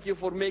say thank you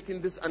for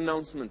making this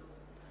announcement.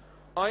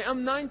 I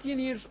am 19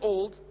 years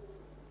old.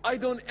 I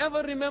don't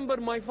ever remember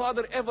my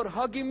father ever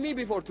hugging me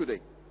before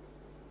today.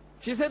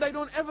 She said, I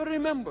don't ever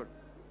remember,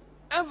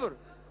 ever,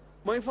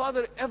 my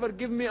father ever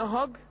give me a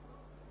hug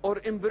or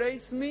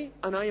embrace me,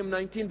 and I am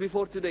 19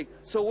 before today.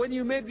 So when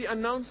you made the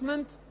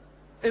announcement,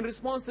 in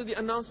response to the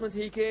announcement,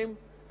 he came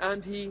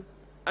and he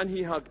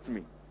hugged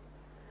me.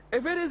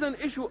 If it is an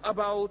issue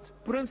about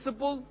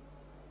principle,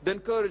 then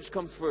courage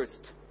comes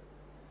first.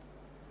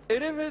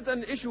 If it is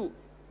an issue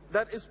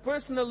that is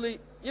personally,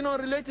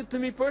 related to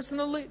me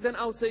personally, then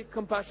I would say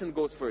compassion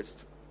goes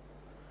first.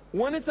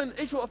 When it's an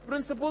issue of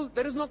principle,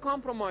 there is no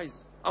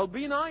compromise. I'll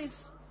be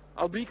nice,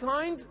 I'll be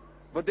kind,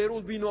 but there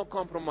will be no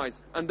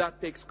compromise, and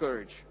that takes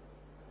courage.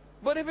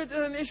 But if it is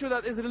an issue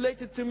that is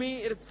related to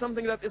me, it's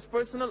something that is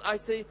personal, I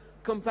say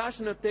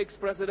compassionate takes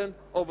precedent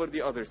over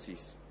the other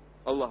C's.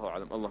 Allahu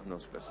Alam, Allah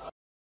knows best.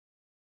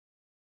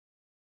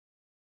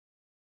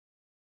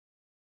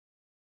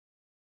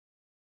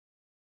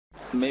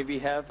 May we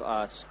have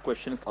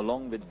questions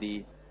along with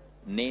the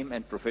name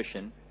and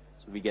profession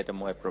so we get a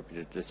more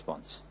appropriate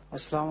response.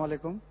 Assalamu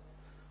alaikum.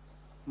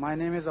 My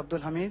name is Abdul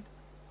Hamid.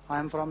 I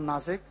am from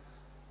Nasik.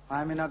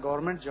 I am in a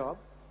government job.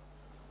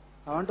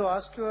 I want to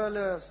ask you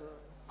a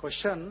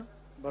question,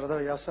 Brother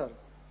Yassir.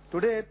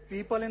 Today,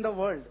 people in the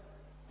world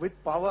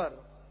with power,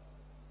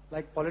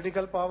 like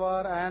political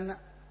power and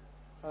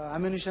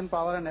ammunition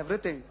power and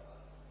everything,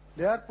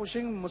 they are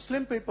pushing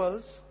Muslim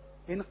peoples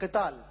in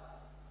qital.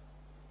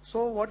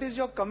 So what is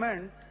your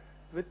comment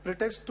with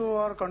pretext to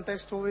or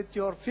context to with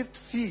your 5th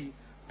C,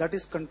 that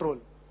is control?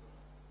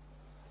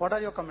 What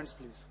are your comments,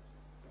 please?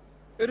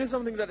 It is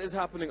something that is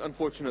happening,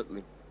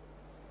 unfortunately.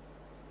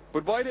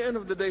 But by the end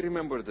of the day,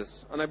 remember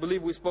this, and I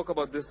believe we spoke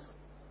about this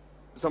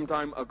some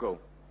time ago.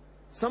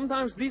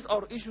 Sometimes these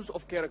are issues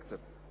of character.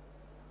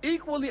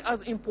 Equally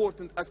as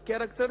important as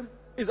character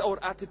is our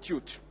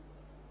attitude,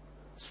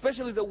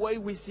 especially the way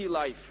we see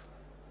life.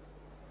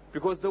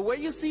 Because the way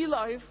you see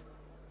life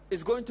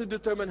is going to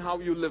determine how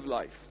you live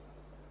life.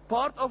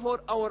 Part of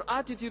our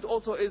attitude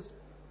also is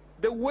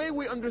the way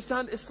we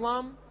understand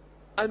Islam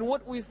and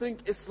what we think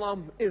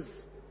Islam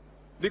is.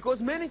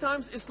 Because many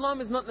times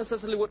Islam is not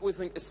necessarily what we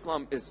think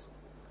Islam is.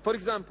 For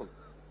example,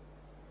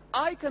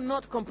 I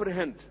cannot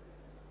comprehend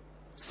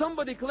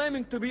somebody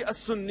claiming to be a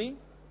Sunni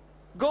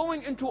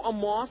going into a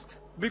mosque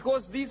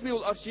because these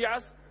people are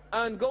Shias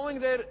and going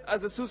there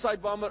as a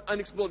suicide bomber and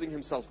exploding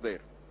himself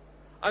there.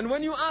 And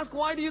when you ask,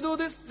 why do you do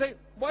this? Say,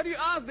 why do you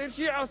ask? They're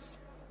Shias.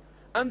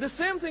 And the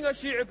same thing, a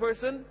Shia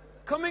person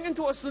coming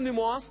into a Sunni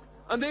mosque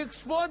and they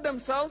explode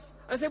themselves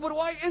and say, but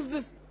why is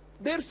this?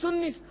 They're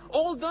Sunnis,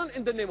 all done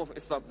in the name of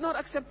Islam. Not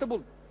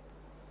acceptable.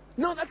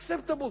 Not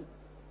acceptable.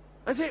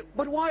 I say,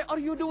 but why are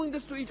you doing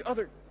this to each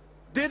other?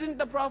 Didn't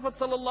the Prophet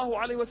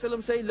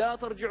ﷺ say, لا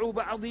ترجعوا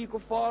بعضي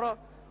كفارا?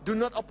 Do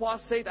not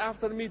apostate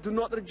after me. Do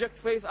not reject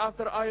faith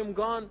after I am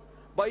gone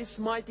by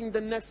smiting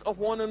the necks of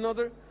one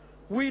another.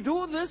 We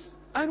do this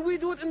and we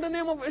do it in the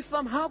name of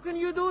Islam. How can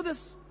you do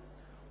this?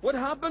 What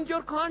happened to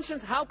your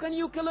conscience? How can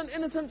you kill an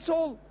innocent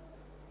soul?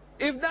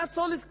 If that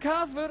soul is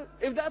kafir,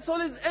 if that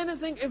soul is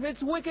anything, if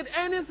it's wicked,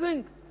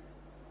 anything,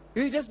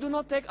 you just do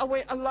not take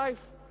away a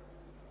life.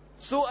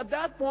 So at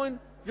that point,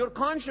 your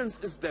conscience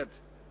is dead.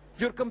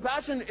 Your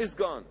compassion is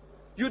gone.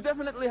 You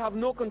definitely have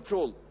no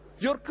control.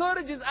 Your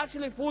courage is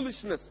actually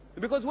foolishness.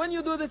 Because when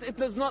you do this, it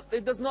does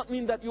not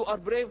mean that you are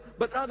brave,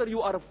 but rather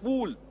you are a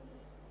fool.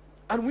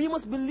 And we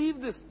must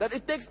believe this, that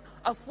it takes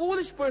a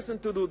foolish person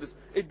to do this.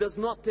 It does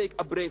not take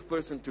a brave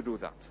person to do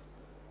that.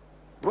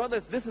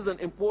 Brothers, this is an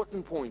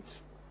important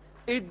point.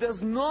 It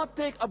does not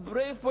take a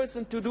brave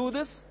person to do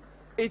this.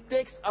 It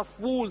takes a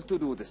fool to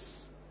do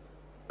this.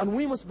 And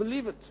we must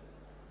believe it.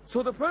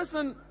 So the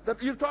person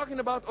that you're talking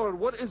about, or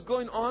what is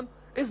going on,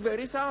 is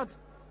very sad.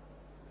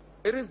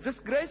 It is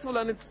disgraceful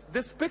and it's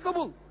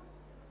despicable.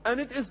 And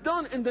it is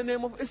done in the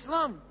name of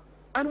Islam.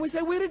 And we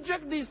say we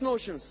reject these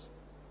notions.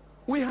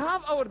 We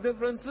have our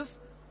differences,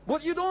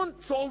 but you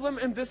don't solve them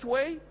in this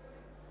way.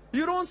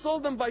 You don't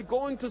solve them by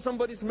going to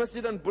somebody's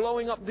masjid and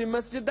blowing up the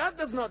masjid. That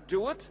does not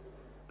do it.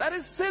 That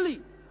is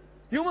silly.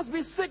 You must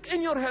be sick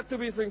in your head to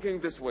be thinking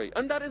this way.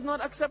 And that is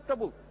not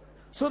acceptable.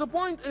 So the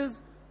point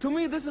is, to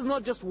me, this is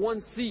not just one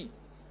C.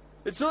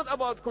 It's not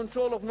about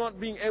control of not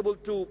being able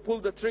to pull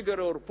the trigger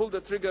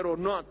or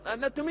not.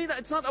 And to me,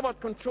 it's not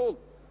about control.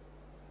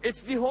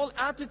 It's the whole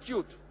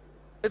attitude.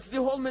 It's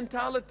the whole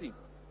mentality.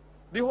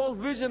 The whole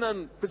vision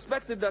and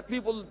perspective that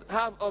people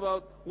have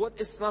about what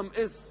Islam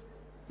is.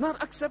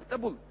 Not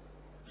acceptable.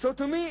 So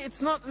to me,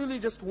 it's not really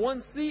just one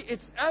C,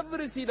 it's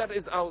every C that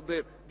is out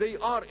there. They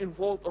are in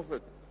fault of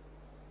it.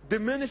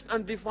 Diminished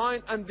and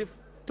defined and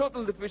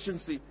total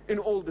deficiency in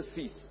all the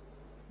C's.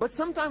 But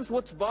sometimes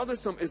what's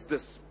bothersome is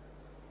this.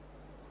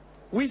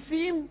 We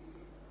seem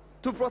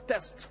to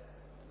protest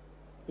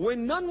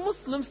when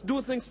non-Muslims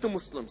do things to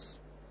Muslims.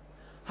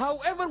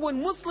 However,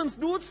 when Muslims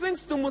do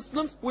things to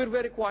Muslims, we're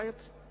very quiet.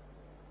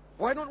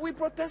 Why don't we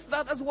protest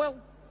that as well?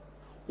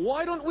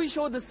 Why don't we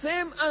show the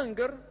same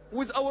anger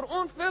with our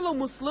own fellow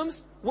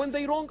Muslims when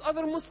they wrong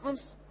other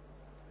Muslims?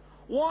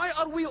 Why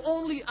are we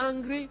only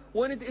angry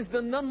when it is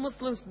the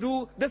non-Muslims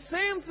do the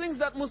same things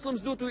that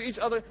Muslims do to each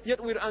other,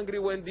 yet we're angry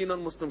when the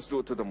non-Muslims do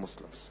it to the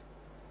Muslims?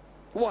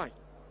 Why?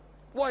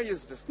 Why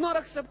is this? Not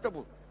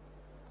acceptable.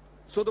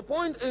 So the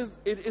point is,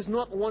 it is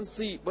not one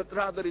C, but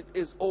rather it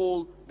is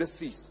all the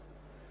C's.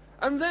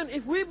 And then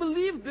if we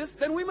believe this,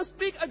 then we must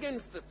speak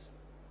against it.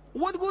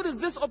 What good is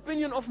this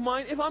opinion of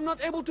mine if I'm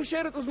not able to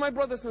share it with my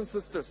brothers and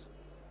sisters?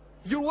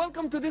 You're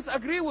welcome to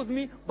disagree with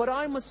me, but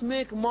I must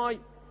make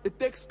it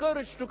takes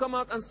courage to come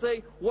out and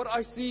say, what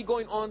I see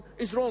going on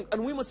is wrong,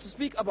 and we must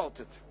speak about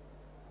it.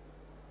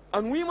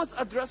 And we must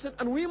address it,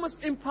 and we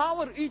must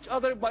empower each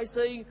other by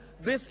saying,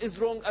 this is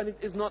wrong and it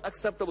is not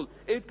acceptable.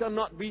 It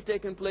cannot be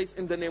taken place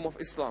in the name of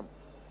Islam.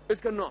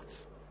 It cannot.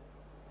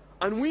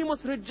 And we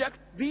must reject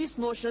these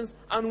notions,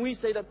 and we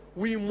say that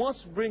we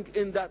must bring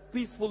in that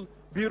peaceful,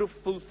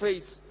 beautiful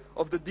face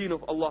of the deen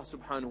of Allah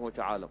subhanahu wa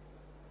ta'ala.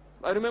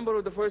 I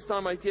remember the first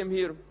time I came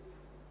here,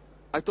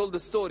 I told the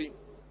story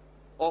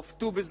of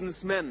two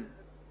businessmen.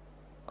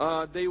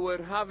 They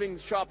were having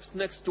shops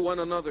next to one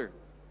another.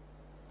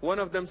 One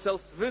of them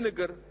sells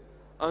vinegar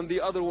and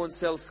the other one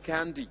sells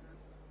candy.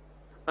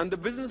 And the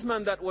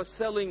businessman that was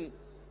selling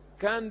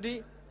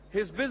candy,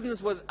 his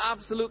business was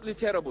absolutely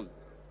terrible.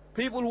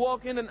 People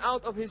walk in and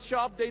out of his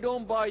shop, they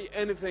don't buy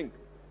anything.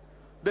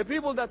 The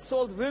people that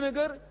sold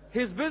vinegar,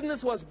 his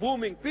business was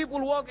booming.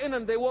 People walk in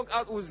and they walk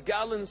out with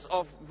gallons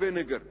of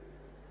vinegar.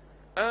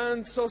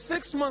 And so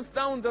 6 months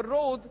down the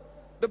road,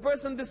 the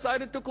person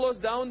decided to close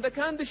down the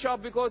candy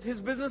shop because his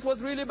business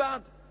was really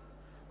bad.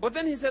 But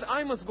then he said,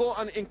 I must go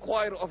and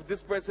inquire of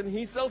this person.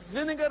 He sells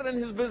vinegar and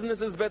his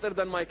business is better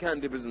than my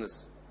candy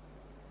business.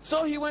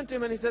 So he went to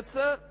him and he said,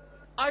 sir,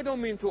 I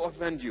don't mean to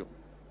offend you,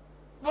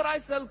 but I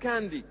sell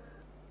candy.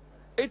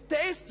 It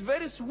tastes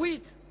very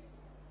sweet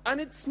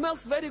and it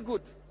smells very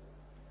good.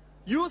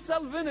 You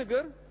sell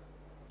vinegar,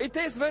 it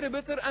tastes very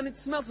bitter and it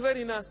smells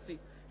very nasty.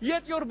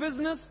 Yet your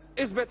business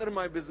is better than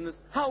my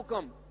business. How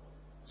come?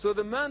 So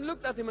the man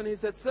looked at him and he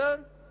said, sir,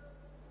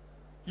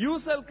 you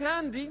sell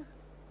candy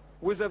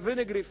with a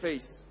vinegary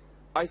face.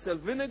 I sell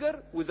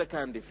vinegar with a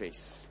candy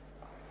face.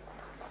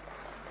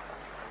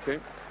 Okay?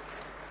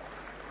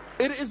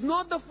 It is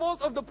not the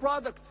fault of the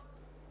product.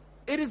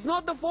 It is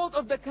not the fault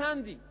of the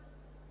candy.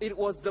 It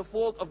was the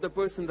fault of the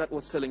person that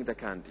was selling the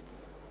candy.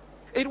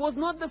 It was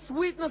not the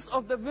sweetness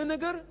of the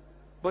vinegar,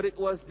 but it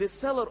was the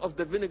seller of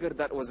the vinegar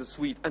that was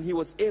sweet, and he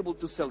was able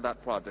to sell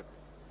that product.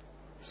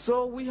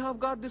 So we have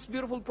got this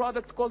beautiful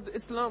product called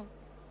Islam.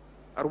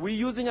 Are we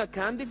using a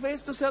candy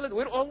face to sell it?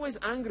 We're always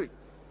angry.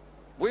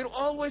 We're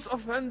always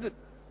offended.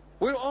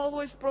 We're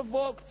always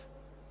provoked.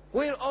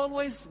 We're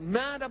always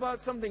mad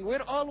about something.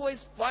 We're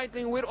always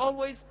fighting.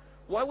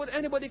 Why would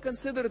anybody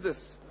consider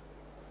this?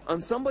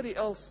 And somebody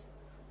else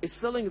is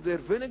selling their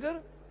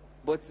vinegar,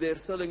 but they're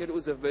selling it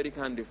with a very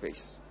candy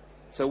face.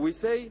 So we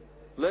say,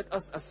 let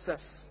us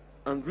assess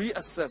and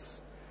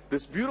reassess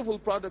this beautiful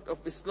product of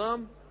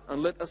Islam,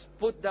 and let us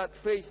put that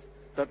face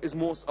that is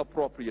most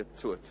appropriate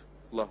to it.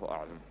 Allahu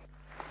A'lam.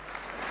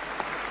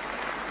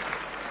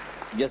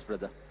 Yes,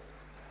 brother.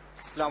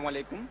 Assalamu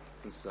alaikum.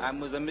 I'm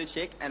Muzammil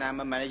Sheikh and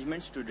I'm a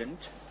management student.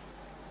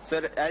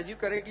 Sir, as you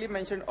correctly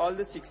mentioned all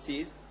the 6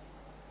 C's,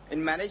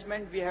 in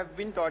management we have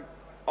been taught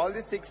all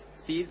the 6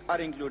 C's are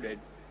included.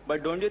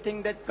 But don't you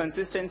think that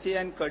consistency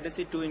and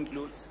courtesy too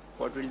includes?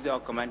 What is your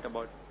comment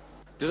about?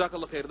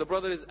 Jazakallah khair. The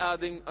brother is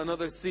adding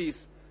another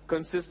C's,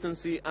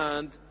 consistency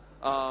and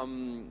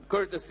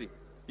courtesy.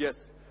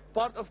 Yes.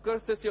 Part of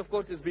courtesy, of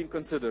course, is being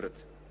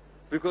considerate.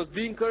 Because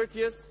being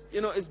courteous,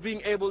 is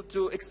being able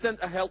to extend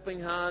a helping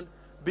hand,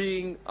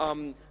 being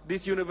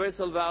these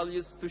universal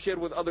values to share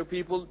with other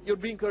people. You're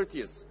being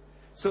courteous.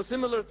 So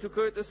similar to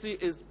courtesy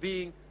is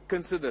being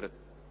considerate.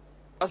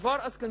 As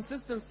far as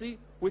consistency,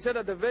 we said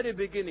at the very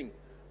beginning,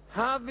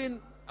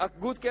 having a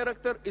good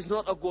character is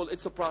not a goal,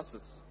 it's a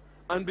process.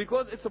 And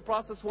because it's a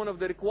process, one of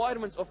the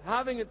requirements of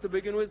having it to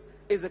begin with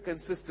is a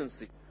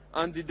consistency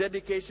and the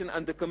dedication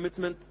and the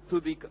commitment to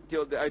the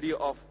idea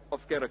of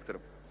character.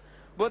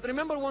 But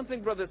remember one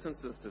thing, brothers and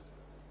sisters.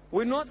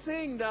 We're not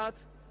saying that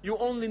you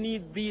only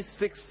need these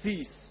 6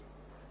 C's.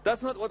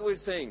 That's not what we're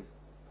saying.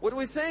 What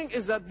we're saying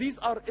is that these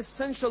are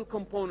essential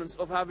components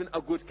of having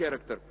a good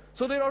character.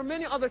 So there are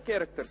many other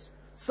characters.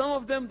 Some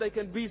of them, they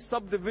can be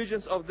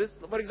subdivisions of this.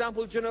 For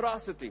example,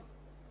 generosity.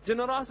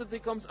 Generosity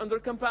comes under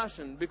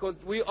compassion because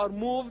we are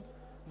moved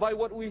by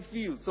what we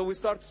feel. So we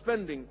start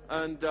spending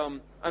and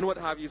what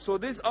have you. So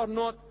these are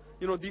not,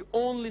 the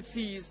only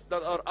C's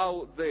that are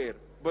out there.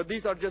 But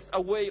these are just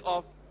a way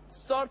of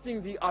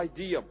starting the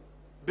idea,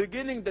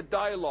 beginning the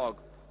dialogue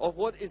of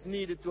what is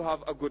needed to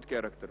have a good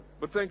character.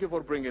 But thank you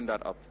for bringing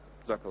that up.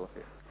 Jazakallah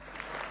khair.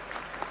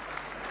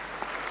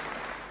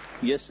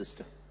 Yes,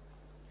 sister.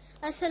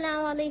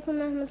 Assalamu alaikum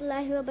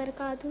warahmatullahi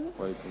wabarakatuh.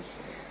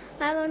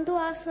 I want to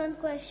ask one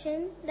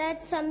question,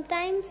 that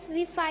sometimes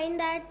we find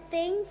that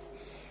things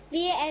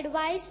we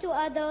advise to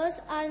others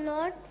are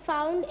not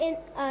found in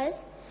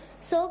us.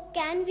 So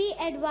can we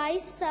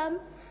advise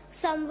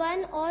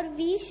someone, or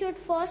we should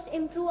first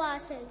improve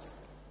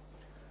ourselves?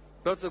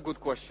 That's a good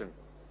question.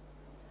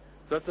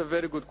 That's a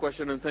very good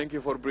question, and thank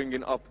you for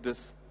bringing up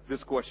this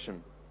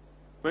question.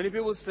 Many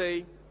people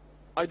say,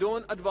 I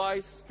don't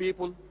advise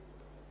people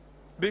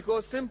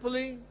because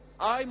simply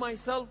I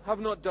myself have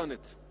not done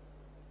it.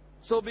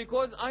 So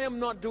because I am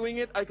not doing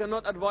it, I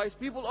cannot advise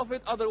people of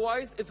it,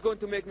 otherwise it's going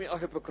to make me a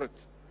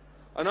hypocrite.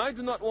 And I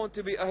do not want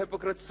to be a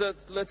hypocrite, so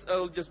let's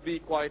all just be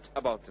quiet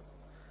about it.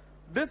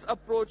 This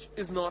approach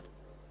is not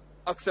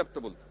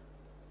acceptable.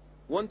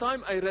 One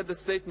time I read a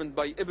statement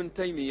by Ibn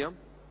Taymiyyah,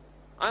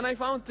 and I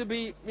found to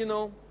be,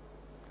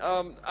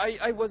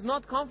 I was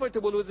not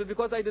comfortable with it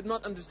because I did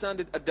not understand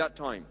it at that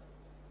time.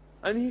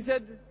 And he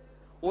said,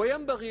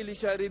 وَيَنْبَغِي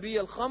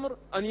لِشَارِبِيَ الْخَمْرِ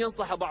أَنْ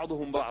يَنْصَحَ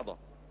بَعْضُهُمْ بَعْضًا.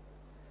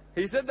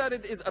 He said that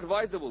it is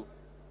advisable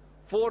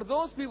for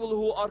those people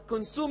who are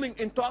consuming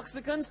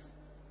intoxicants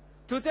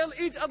to tell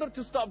each other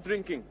to stop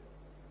drinking.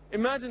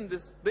 Imagine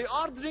this. They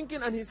are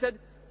drinking, and he said,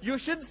 you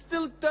should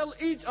still tell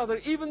each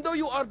other, even though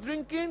you are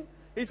drinking,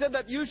 he said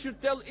that you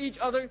should tell each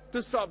other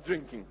to stop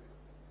drinking.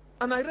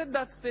 And I read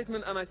that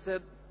statement and I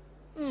said,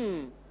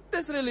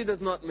 this really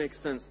does not make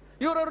sense.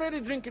 You're already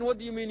drinking, what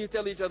do you mean you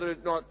tell each other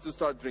not to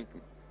start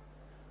drinking?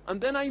 And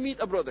then I meet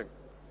a brother,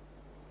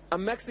 a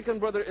Mexican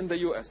brother in the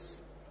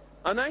US.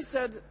 And I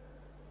said,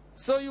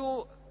 so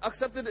you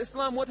accepted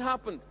Islam, what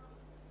happened?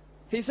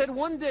 He said,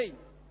 one day,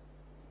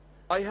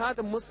 I had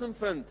a Muslim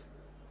friend.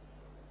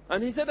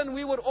 And he said, and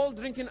we were all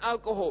drinking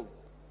alcohol.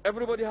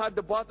 Everybody had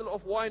the bottle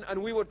of wine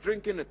and we were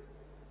drinking it.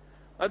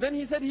 And then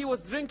he said he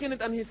was drinking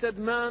it and he said,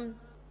 man,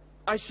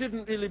 I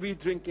shouldn't really be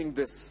drinking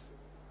this.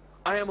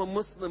 I am a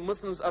Muslim.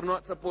 Muslims are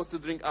not supposed to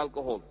drink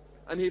alcohol.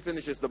 And he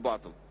finishes the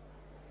bottle.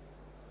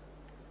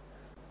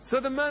 So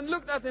the man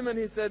looked at him and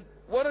he said,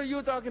 what are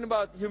you talking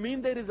about? You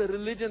mean there is a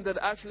religion that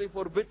actually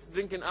forbids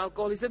drinking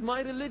alcohol? He said,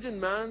 my religion,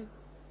 man.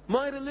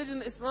 My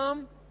religion,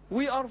 Islam,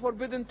 we are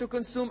forbidden to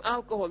consume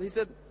alcohol. He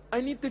said, I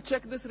need to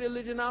check this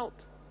religion out.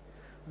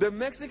 The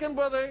Mexican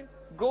brother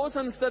goes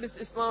and studies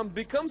Islam,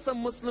 becomes a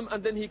Muslim,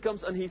 and then he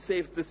comes and he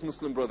saves this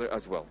Muslim brother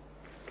as well.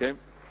 Okay?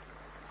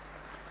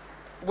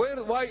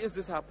 Why is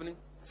this happening?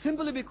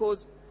 Simply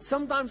because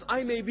sometimes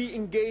I may be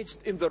engaged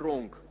in the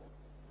wrong.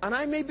 And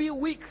I may be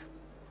weak.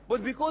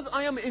 But because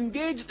I am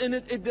engaged in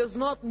it, it does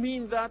not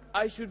mean that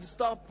I should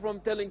stop from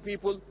telling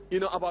people,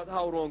 about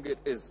how wrong it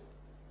is.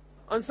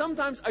 And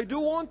sometimes I do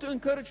want to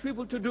encourage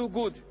people to do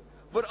good,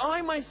 but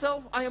I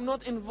myself, I am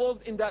not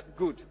involved in that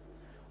good.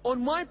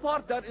 On my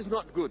part, that is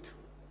not good.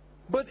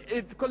 But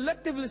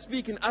collectively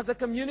speaking, as a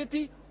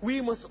community, we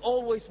must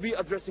always be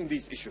addressing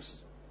these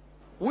issues.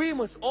 We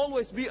must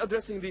always be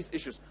addressing these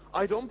issues.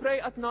 I don't pray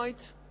at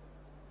night,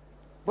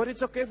 but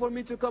it's okay for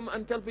me to come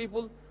and tell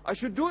people. I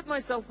should do it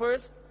myself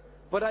first,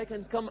 but I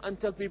can come and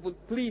tell people,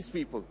 please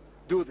people,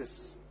 do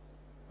this.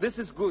 This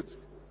is good.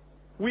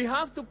 We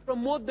have to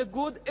promote the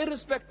good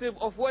irrespective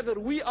of whether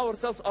we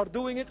ourselves are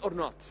doing it or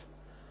not.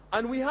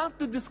 And we have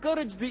to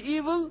discourage the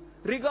evil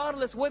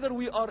regardless whether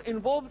we are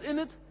involved in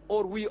it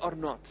or we are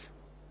not.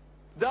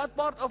 That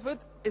part of it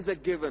is a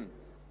given.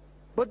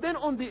 But then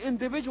on the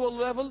individual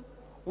level,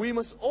 we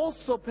must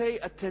also pay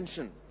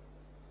attention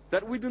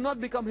that we do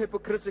not become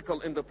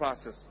hypocritical in the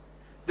process.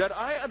 That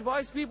I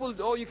advise people,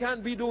 oh, you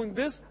can't be doing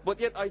this, but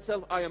yet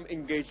I am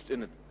engaged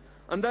in it.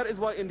 And that is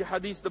why in the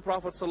hadith the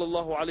Prophet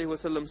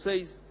ﷺ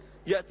says,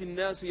 يَأْتِ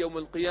النَّاسُ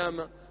يَوْمَ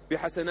الْقِيَامَةِ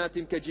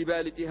بِحَسَنَاتٍ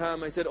كَجِبَالِ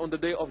تِهَامَ. He said on the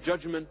day of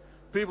judgment,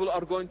 people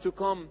are going to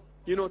come,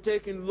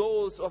 taking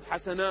loads of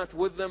hasanat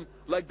with them,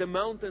 like the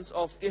mountains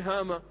of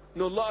Tihama,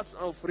 lots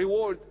of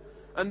reward.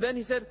 And then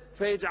he said,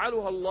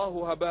 فَيَجْعَلُهَا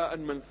اللَّهُ هَبَاءً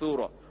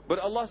مَنْثُورًا. But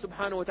Allah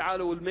subhanahu wa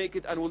ta'ala will make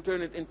it and will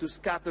turn it into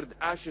scattered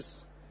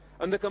ashes.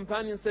 And the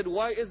companion said,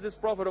 why is this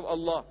Prophet of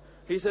Allah?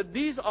 He said,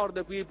 these are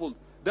the people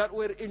that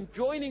were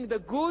enjoining the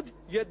good,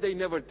 yet they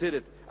never did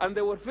it. And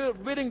they were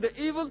forbidding the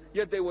evil,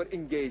 yet they were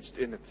engaged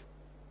in it.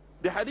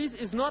 The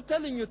hadith is not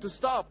telling you to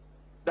stop.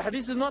 The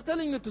hadith is not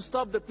telling you to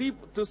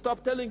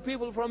stop telling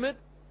people from it,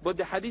 but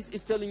the hadith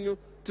is telling you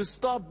to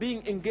stop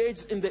being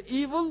engaged in the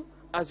evil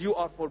as you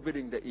are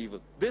forbidding the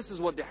evil. This is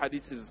what the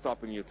hadith is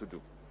stopping you to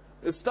do.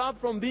 Stop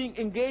from being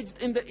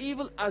engaged in the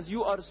evil as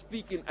you are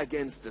speaking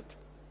against it.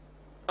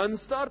 And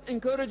start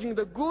encouraging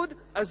the good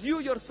as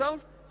you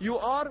yourself, you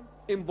are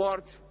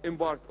embarked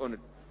on it.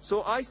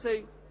 So I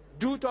say,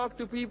 do talk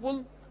to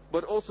people,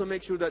 but also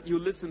make sure that you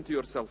listen to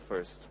yourself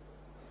first.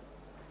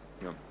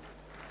 Yeah.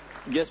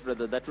 Yes,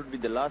 brother, that would be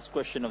the last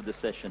question of the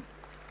session.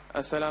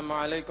 Assalamu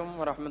alaikum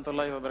wa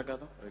rahmatullahi wa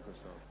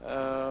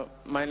barakatuh.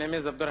 My name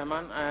is Abdur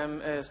Rahman. I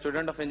am a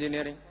student of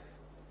engineering.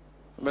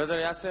 Brother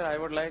Yassir, I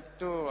would like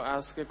to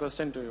ask a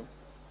question to you.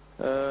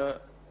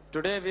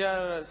 Today we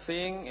are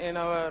seeing in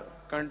our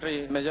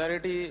country,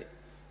 majority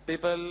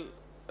people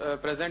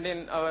present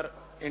in our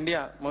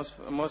India,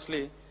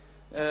 mostly,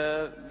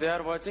 they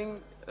are watching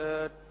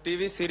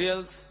TV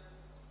serials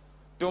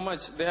too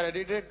much. They are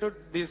addicted to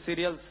these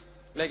serials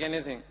like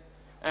anything.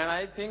 And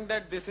I think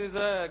that this is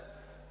a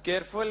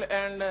careful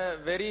and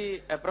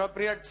very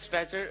appropriate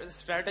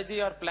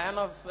strategy or plan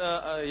of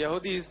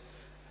Yahudis,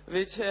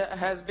 which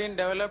has been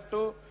developed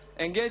to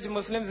engage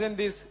Muslims in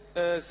these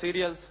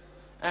serials.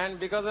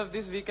 And because of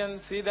this, we can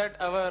see that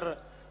our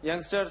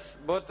youngsters,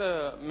 both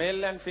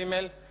male and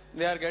female,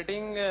 they are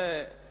getting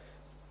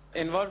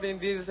involved in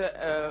these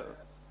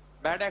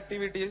bad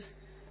activities.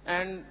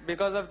 And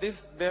because of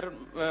this,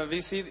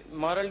 we see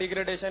moral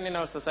degradation in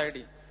our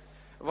society.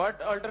 What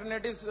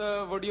alternatives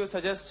would you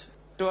suggest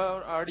to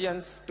our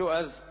audience, to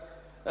us,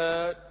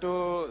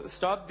 to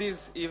stop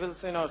these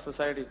evils in our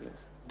society, please?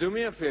 Do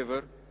me a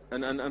favor,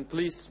 and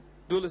please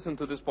do listen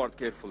to this part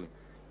carefully.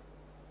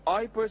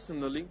 I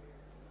personally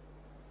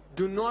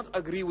do not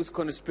agree with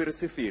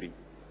conspiracy theory.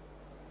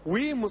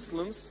 We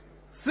Muslims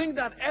think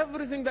that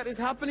everything that is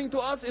happening to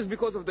us is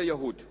because of the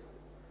Yahud.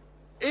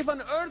 If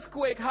an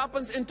earthquake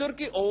happens in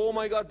Turkey, oh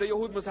my God, the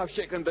Yahud must have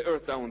shaken the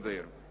earth down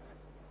there.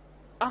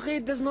 Akhi,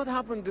 it does not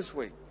happen this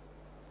way.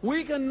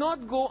 We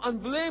cannot go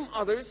and blame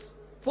others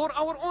for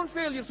our own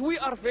failures. We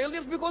are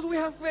failures because we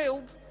have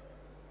failed.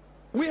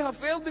 We have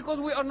failed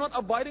because we are not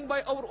abiding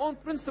by our own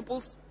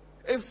principles.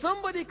 If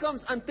somebody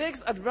comes and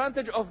takes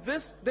advantage of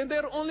this, then they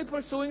are only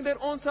pursuing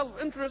their own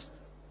self-interest.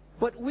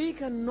 But we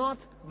cannot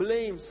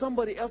blame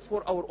somebody else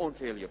for our own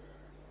failure.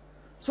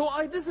 So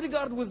I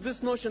disregard with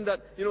this notion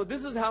that,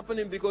 this is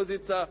happening because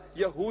it's a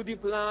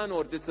Yahudi plan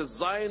or it's a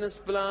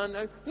Zionist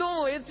plan.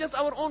 No, it's just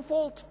our own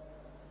fault.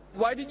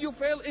 Why did you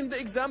fail in the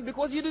exam?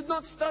 Because you did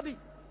not study.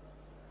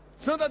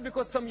 It's not that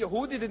because some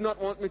Yahudi did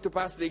not want me to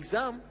pass the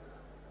exam.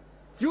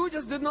 You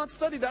just did not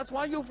study, that's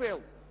why you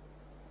failed.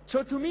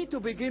 So to me, to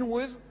begin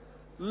with,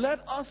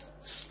 let us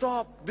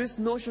stop this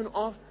notion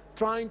of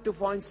trying to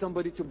find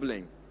somebody to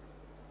blame.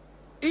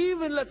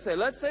 Even let's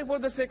say for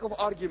the sake of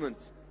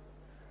argument,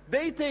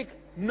 they take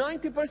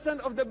 90%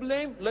 of the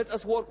blame, let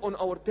us work on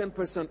our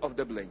 10% of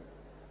the blame.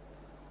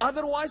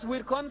 Otherwise,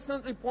 we're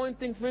constantly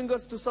pointing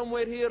fingers to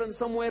somewhere here and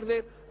somewhere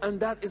there, and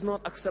that is not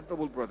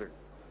acceptable, brother.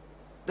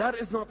 That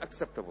is not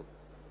acceptable.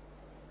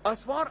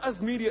 As far as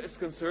media is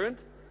concerned,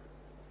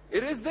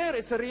 it is there,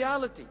 it's a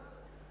reality.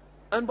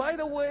 And by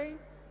the way,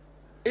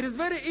 it is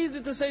very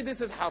easy to say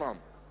this is haram.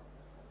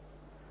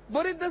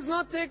 But it does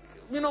not take,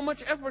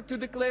 much effort to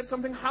declare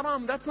something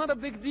haram. That's not a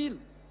big deal.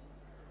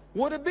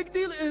 What a big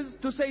deal is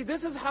to say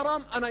this is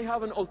haram and I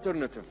have an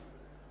alternative.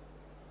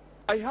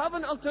 I have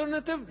an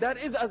alternative that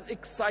is as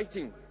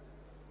exciting.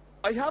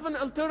 I have an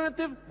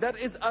alternative that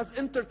is as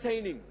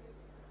entertaining.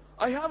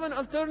 I have an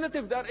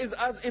alternative that is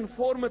as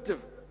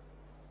informative.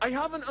 I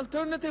have an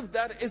alternative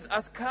that is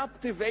as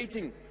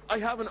captivating. I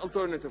have an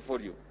alternative for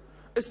you.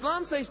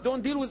 Islam says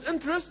don't deal with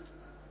interest,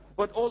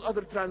 but all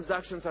other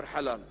transactions are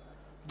halal.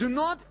 Do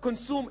not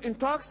consume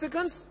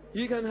intoxicants,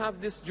 you can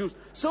have this juice.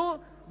 So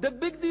the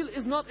big deal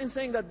is not in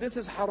saying that this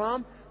is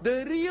haram.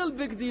 The real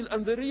big deal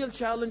and the real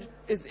challenge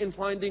is in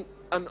finding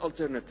an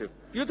alternative.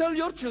 You tell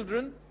your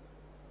children,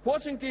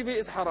 watching TV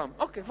is haram.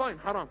 Okay, fine,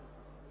 haram.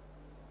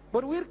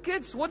 But we're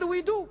kids, what do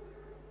we do?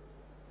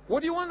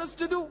 What do you want us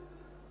to do?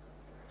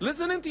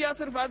 Listening to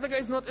Yassir Fazaga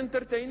is not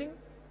entertaining.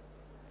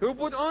 Who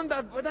put on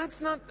that? But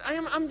that's not,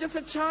 I'm just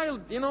a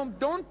child, you know.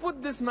 Don't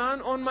put this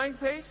man on my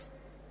face.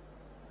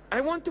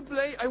 I want to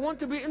play, I want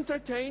to be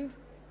entertained.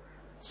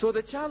 So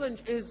the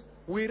challenge is,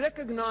 we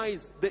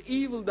recognize the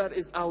evil that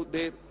is out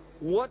there.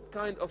 What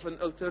kind of an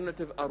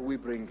alternative are we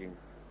bringing?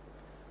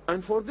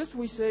 And for this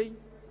we say,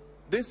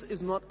 this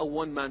is not a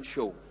one-man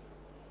show,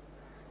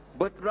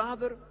 but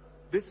rather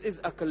this is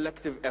a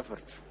collective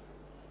effort.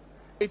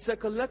 It's a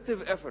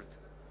collective effort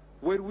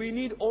where we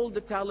need all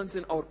the talents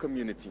in our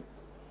community,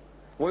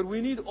 where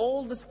we need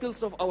all the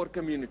skills of our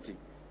community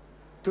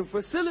to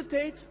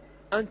facilitate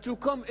and to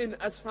come in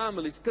as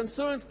families,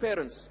 concerned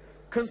parents,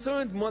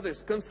 concerned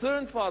mothers,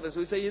 concerned fathers.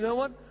 We say, you know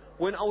what?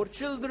 When our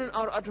children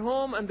are at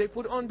home and they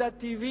put on that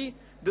TV,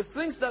 the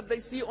things that they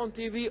see on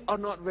TV are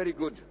not very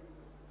good.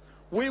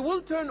 We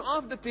will turn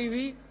off the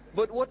TV,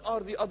 but what are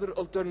the other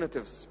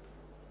alternatives?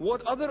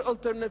 What other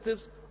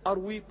alternatives are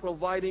we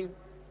providing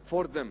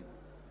for them?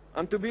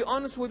 And to be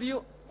honest with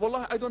you,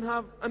 wallah, I don't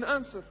have an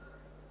answer.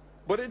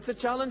 But it's a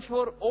challenge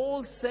for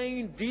all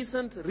sane,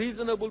 decent,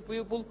 reasonable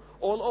people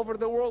all over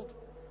the world.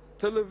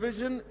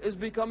 Television is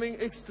becoming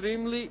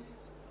extremely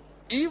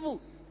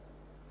evil,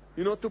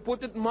 you know, to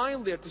put it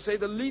mildly, to say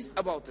the least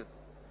about it.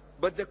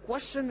 But the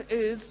question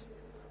is,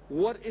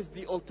 what is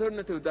the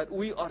alternative that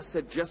we are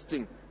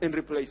suggesting in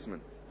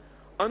replacement?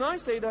 And I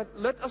say that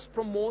let us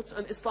promote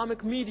an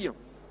Islamic media.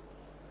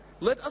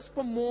 Let us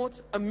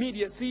promote a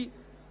media. See,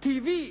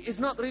 TV is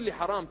not really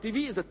haram.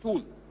 TV is a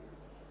tool.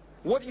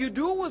 What you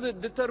do with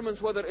it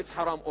determines whether it's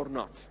haram or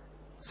not.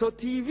 So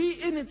TV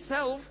in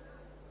itself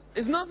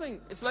is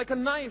nothing. It's like a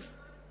knife.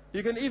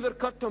 You can either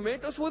cut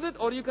tomatoes with it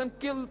or you can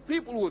kill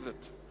people with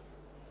it.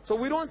 So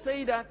we don't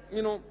say that,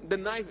 you know, the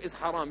knife is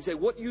haram. You say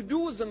what you do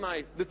with the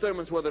knife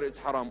determines whether it's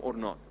haram or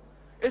not.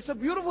 It's a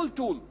beautiful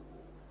tool.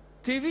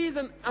 TV is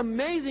an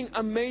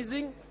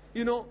amazing,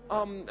 you know,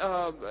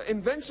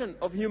 invention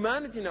of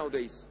humanity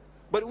nowadays.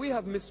 But we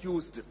have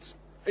misused it.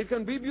 It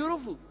can be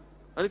beautiful.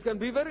 And it can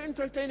be very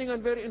entertaining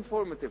and very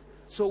informative.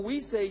 So we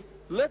say,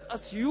 let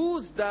us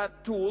use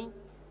that tool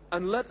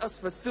and let us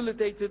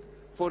facilitate it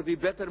for the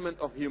betterment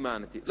of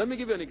humanity. Let me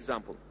give you an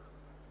example.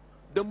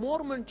 The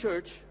Mormon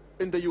Church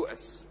in the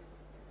US,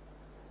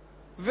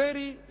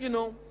 very, you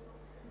know,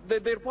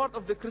 they're part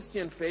of the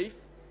Christian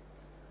faith.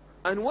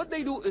 And what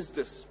they do is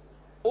this.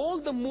 All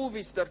the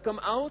movies that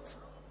come out,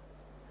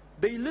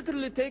 they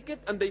literally take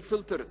it and they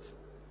filter it.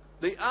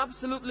 They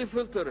absolutely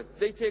filter it.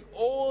 They take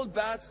all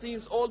bad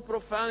scenes, all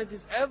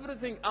profanities,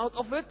 everything out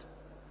of it,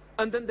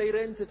 and then they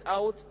rent it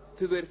out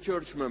to their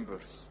church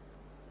members.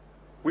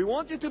 We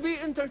want you to be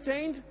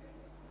entertained,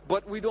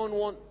 but we don't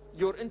want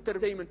your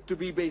entertainment to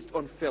be based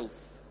on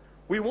filth.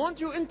 We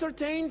want you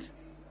entertained,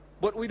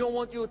 but we don't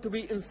want you to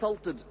be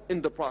insulted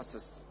in the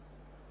process.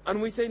 And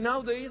we say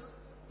nowadays,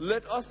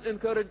 let us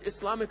encourage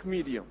Islamic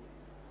media.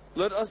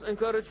 Let us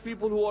encourage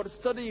people who are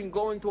studying,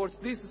 going towards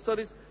these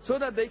studies, so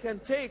that they can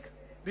take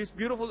these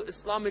beautiful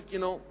Islamic, you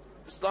know,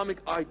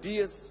 Islamic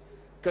ideas,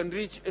 can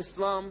reach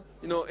Islam.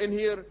 You know, in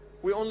here,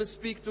 we only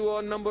speak to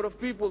a number of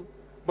people.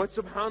 But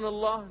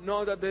subhanallah,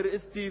 now that there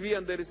is TV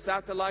and there is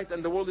satellite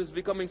and the world is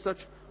becoming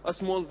such a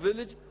small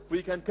village,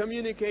 we can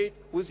communicate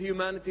with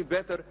humanity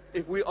better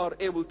if we are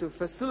able to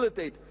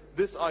facilitate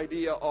this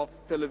idea of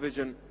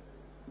television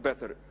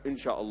better,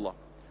 inshallah.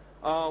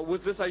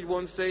 With this, I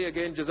want to say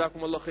again,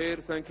 Jazakum Allah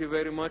khair. Thank you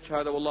very much.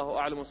 هذا والله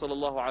أعلم وصلى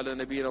الله على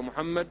نبينا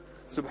محمد.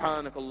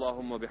 سبحانك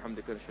اللهم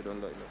وبحمدك نشهد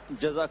أن لا إله.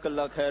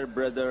 Jazakallah khair,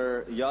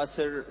 brother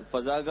Yassir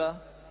Fazaga,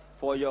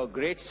 for your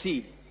great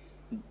C,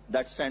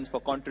 that stands for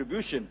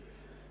contribution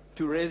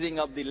to raising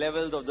up the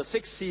levels of the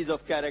 6 C's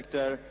of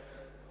character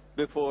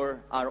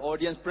before our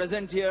audience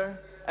present here,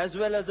 as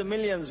well as the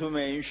millions who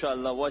may,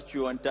 inshallah, watch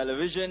you on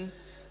television.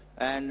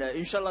 And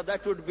inshallah,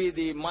 that would be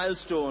the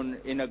milestone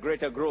in a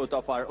greater growth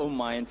of our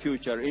ummah in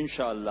future,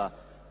 inshallah.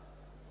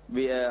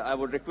 I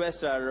would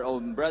request our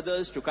own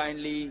brothers to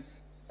kindly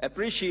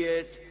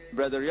appreciate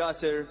Brother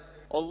Yassir,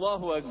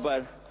 Allahu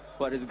Akbar,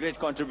 for his great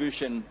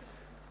contribution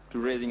to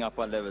raising up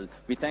our level.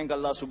 We thank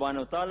Allah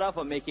subhanahu wa ta'ala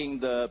for making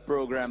the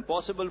program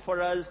possible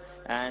for us,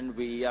 and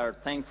we are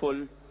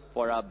thankful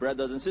for our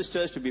brothers and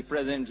sisters to be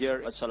present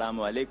here.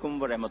 Assalamu alaikum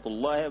wa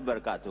rahmatullahi wa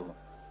barakatuh.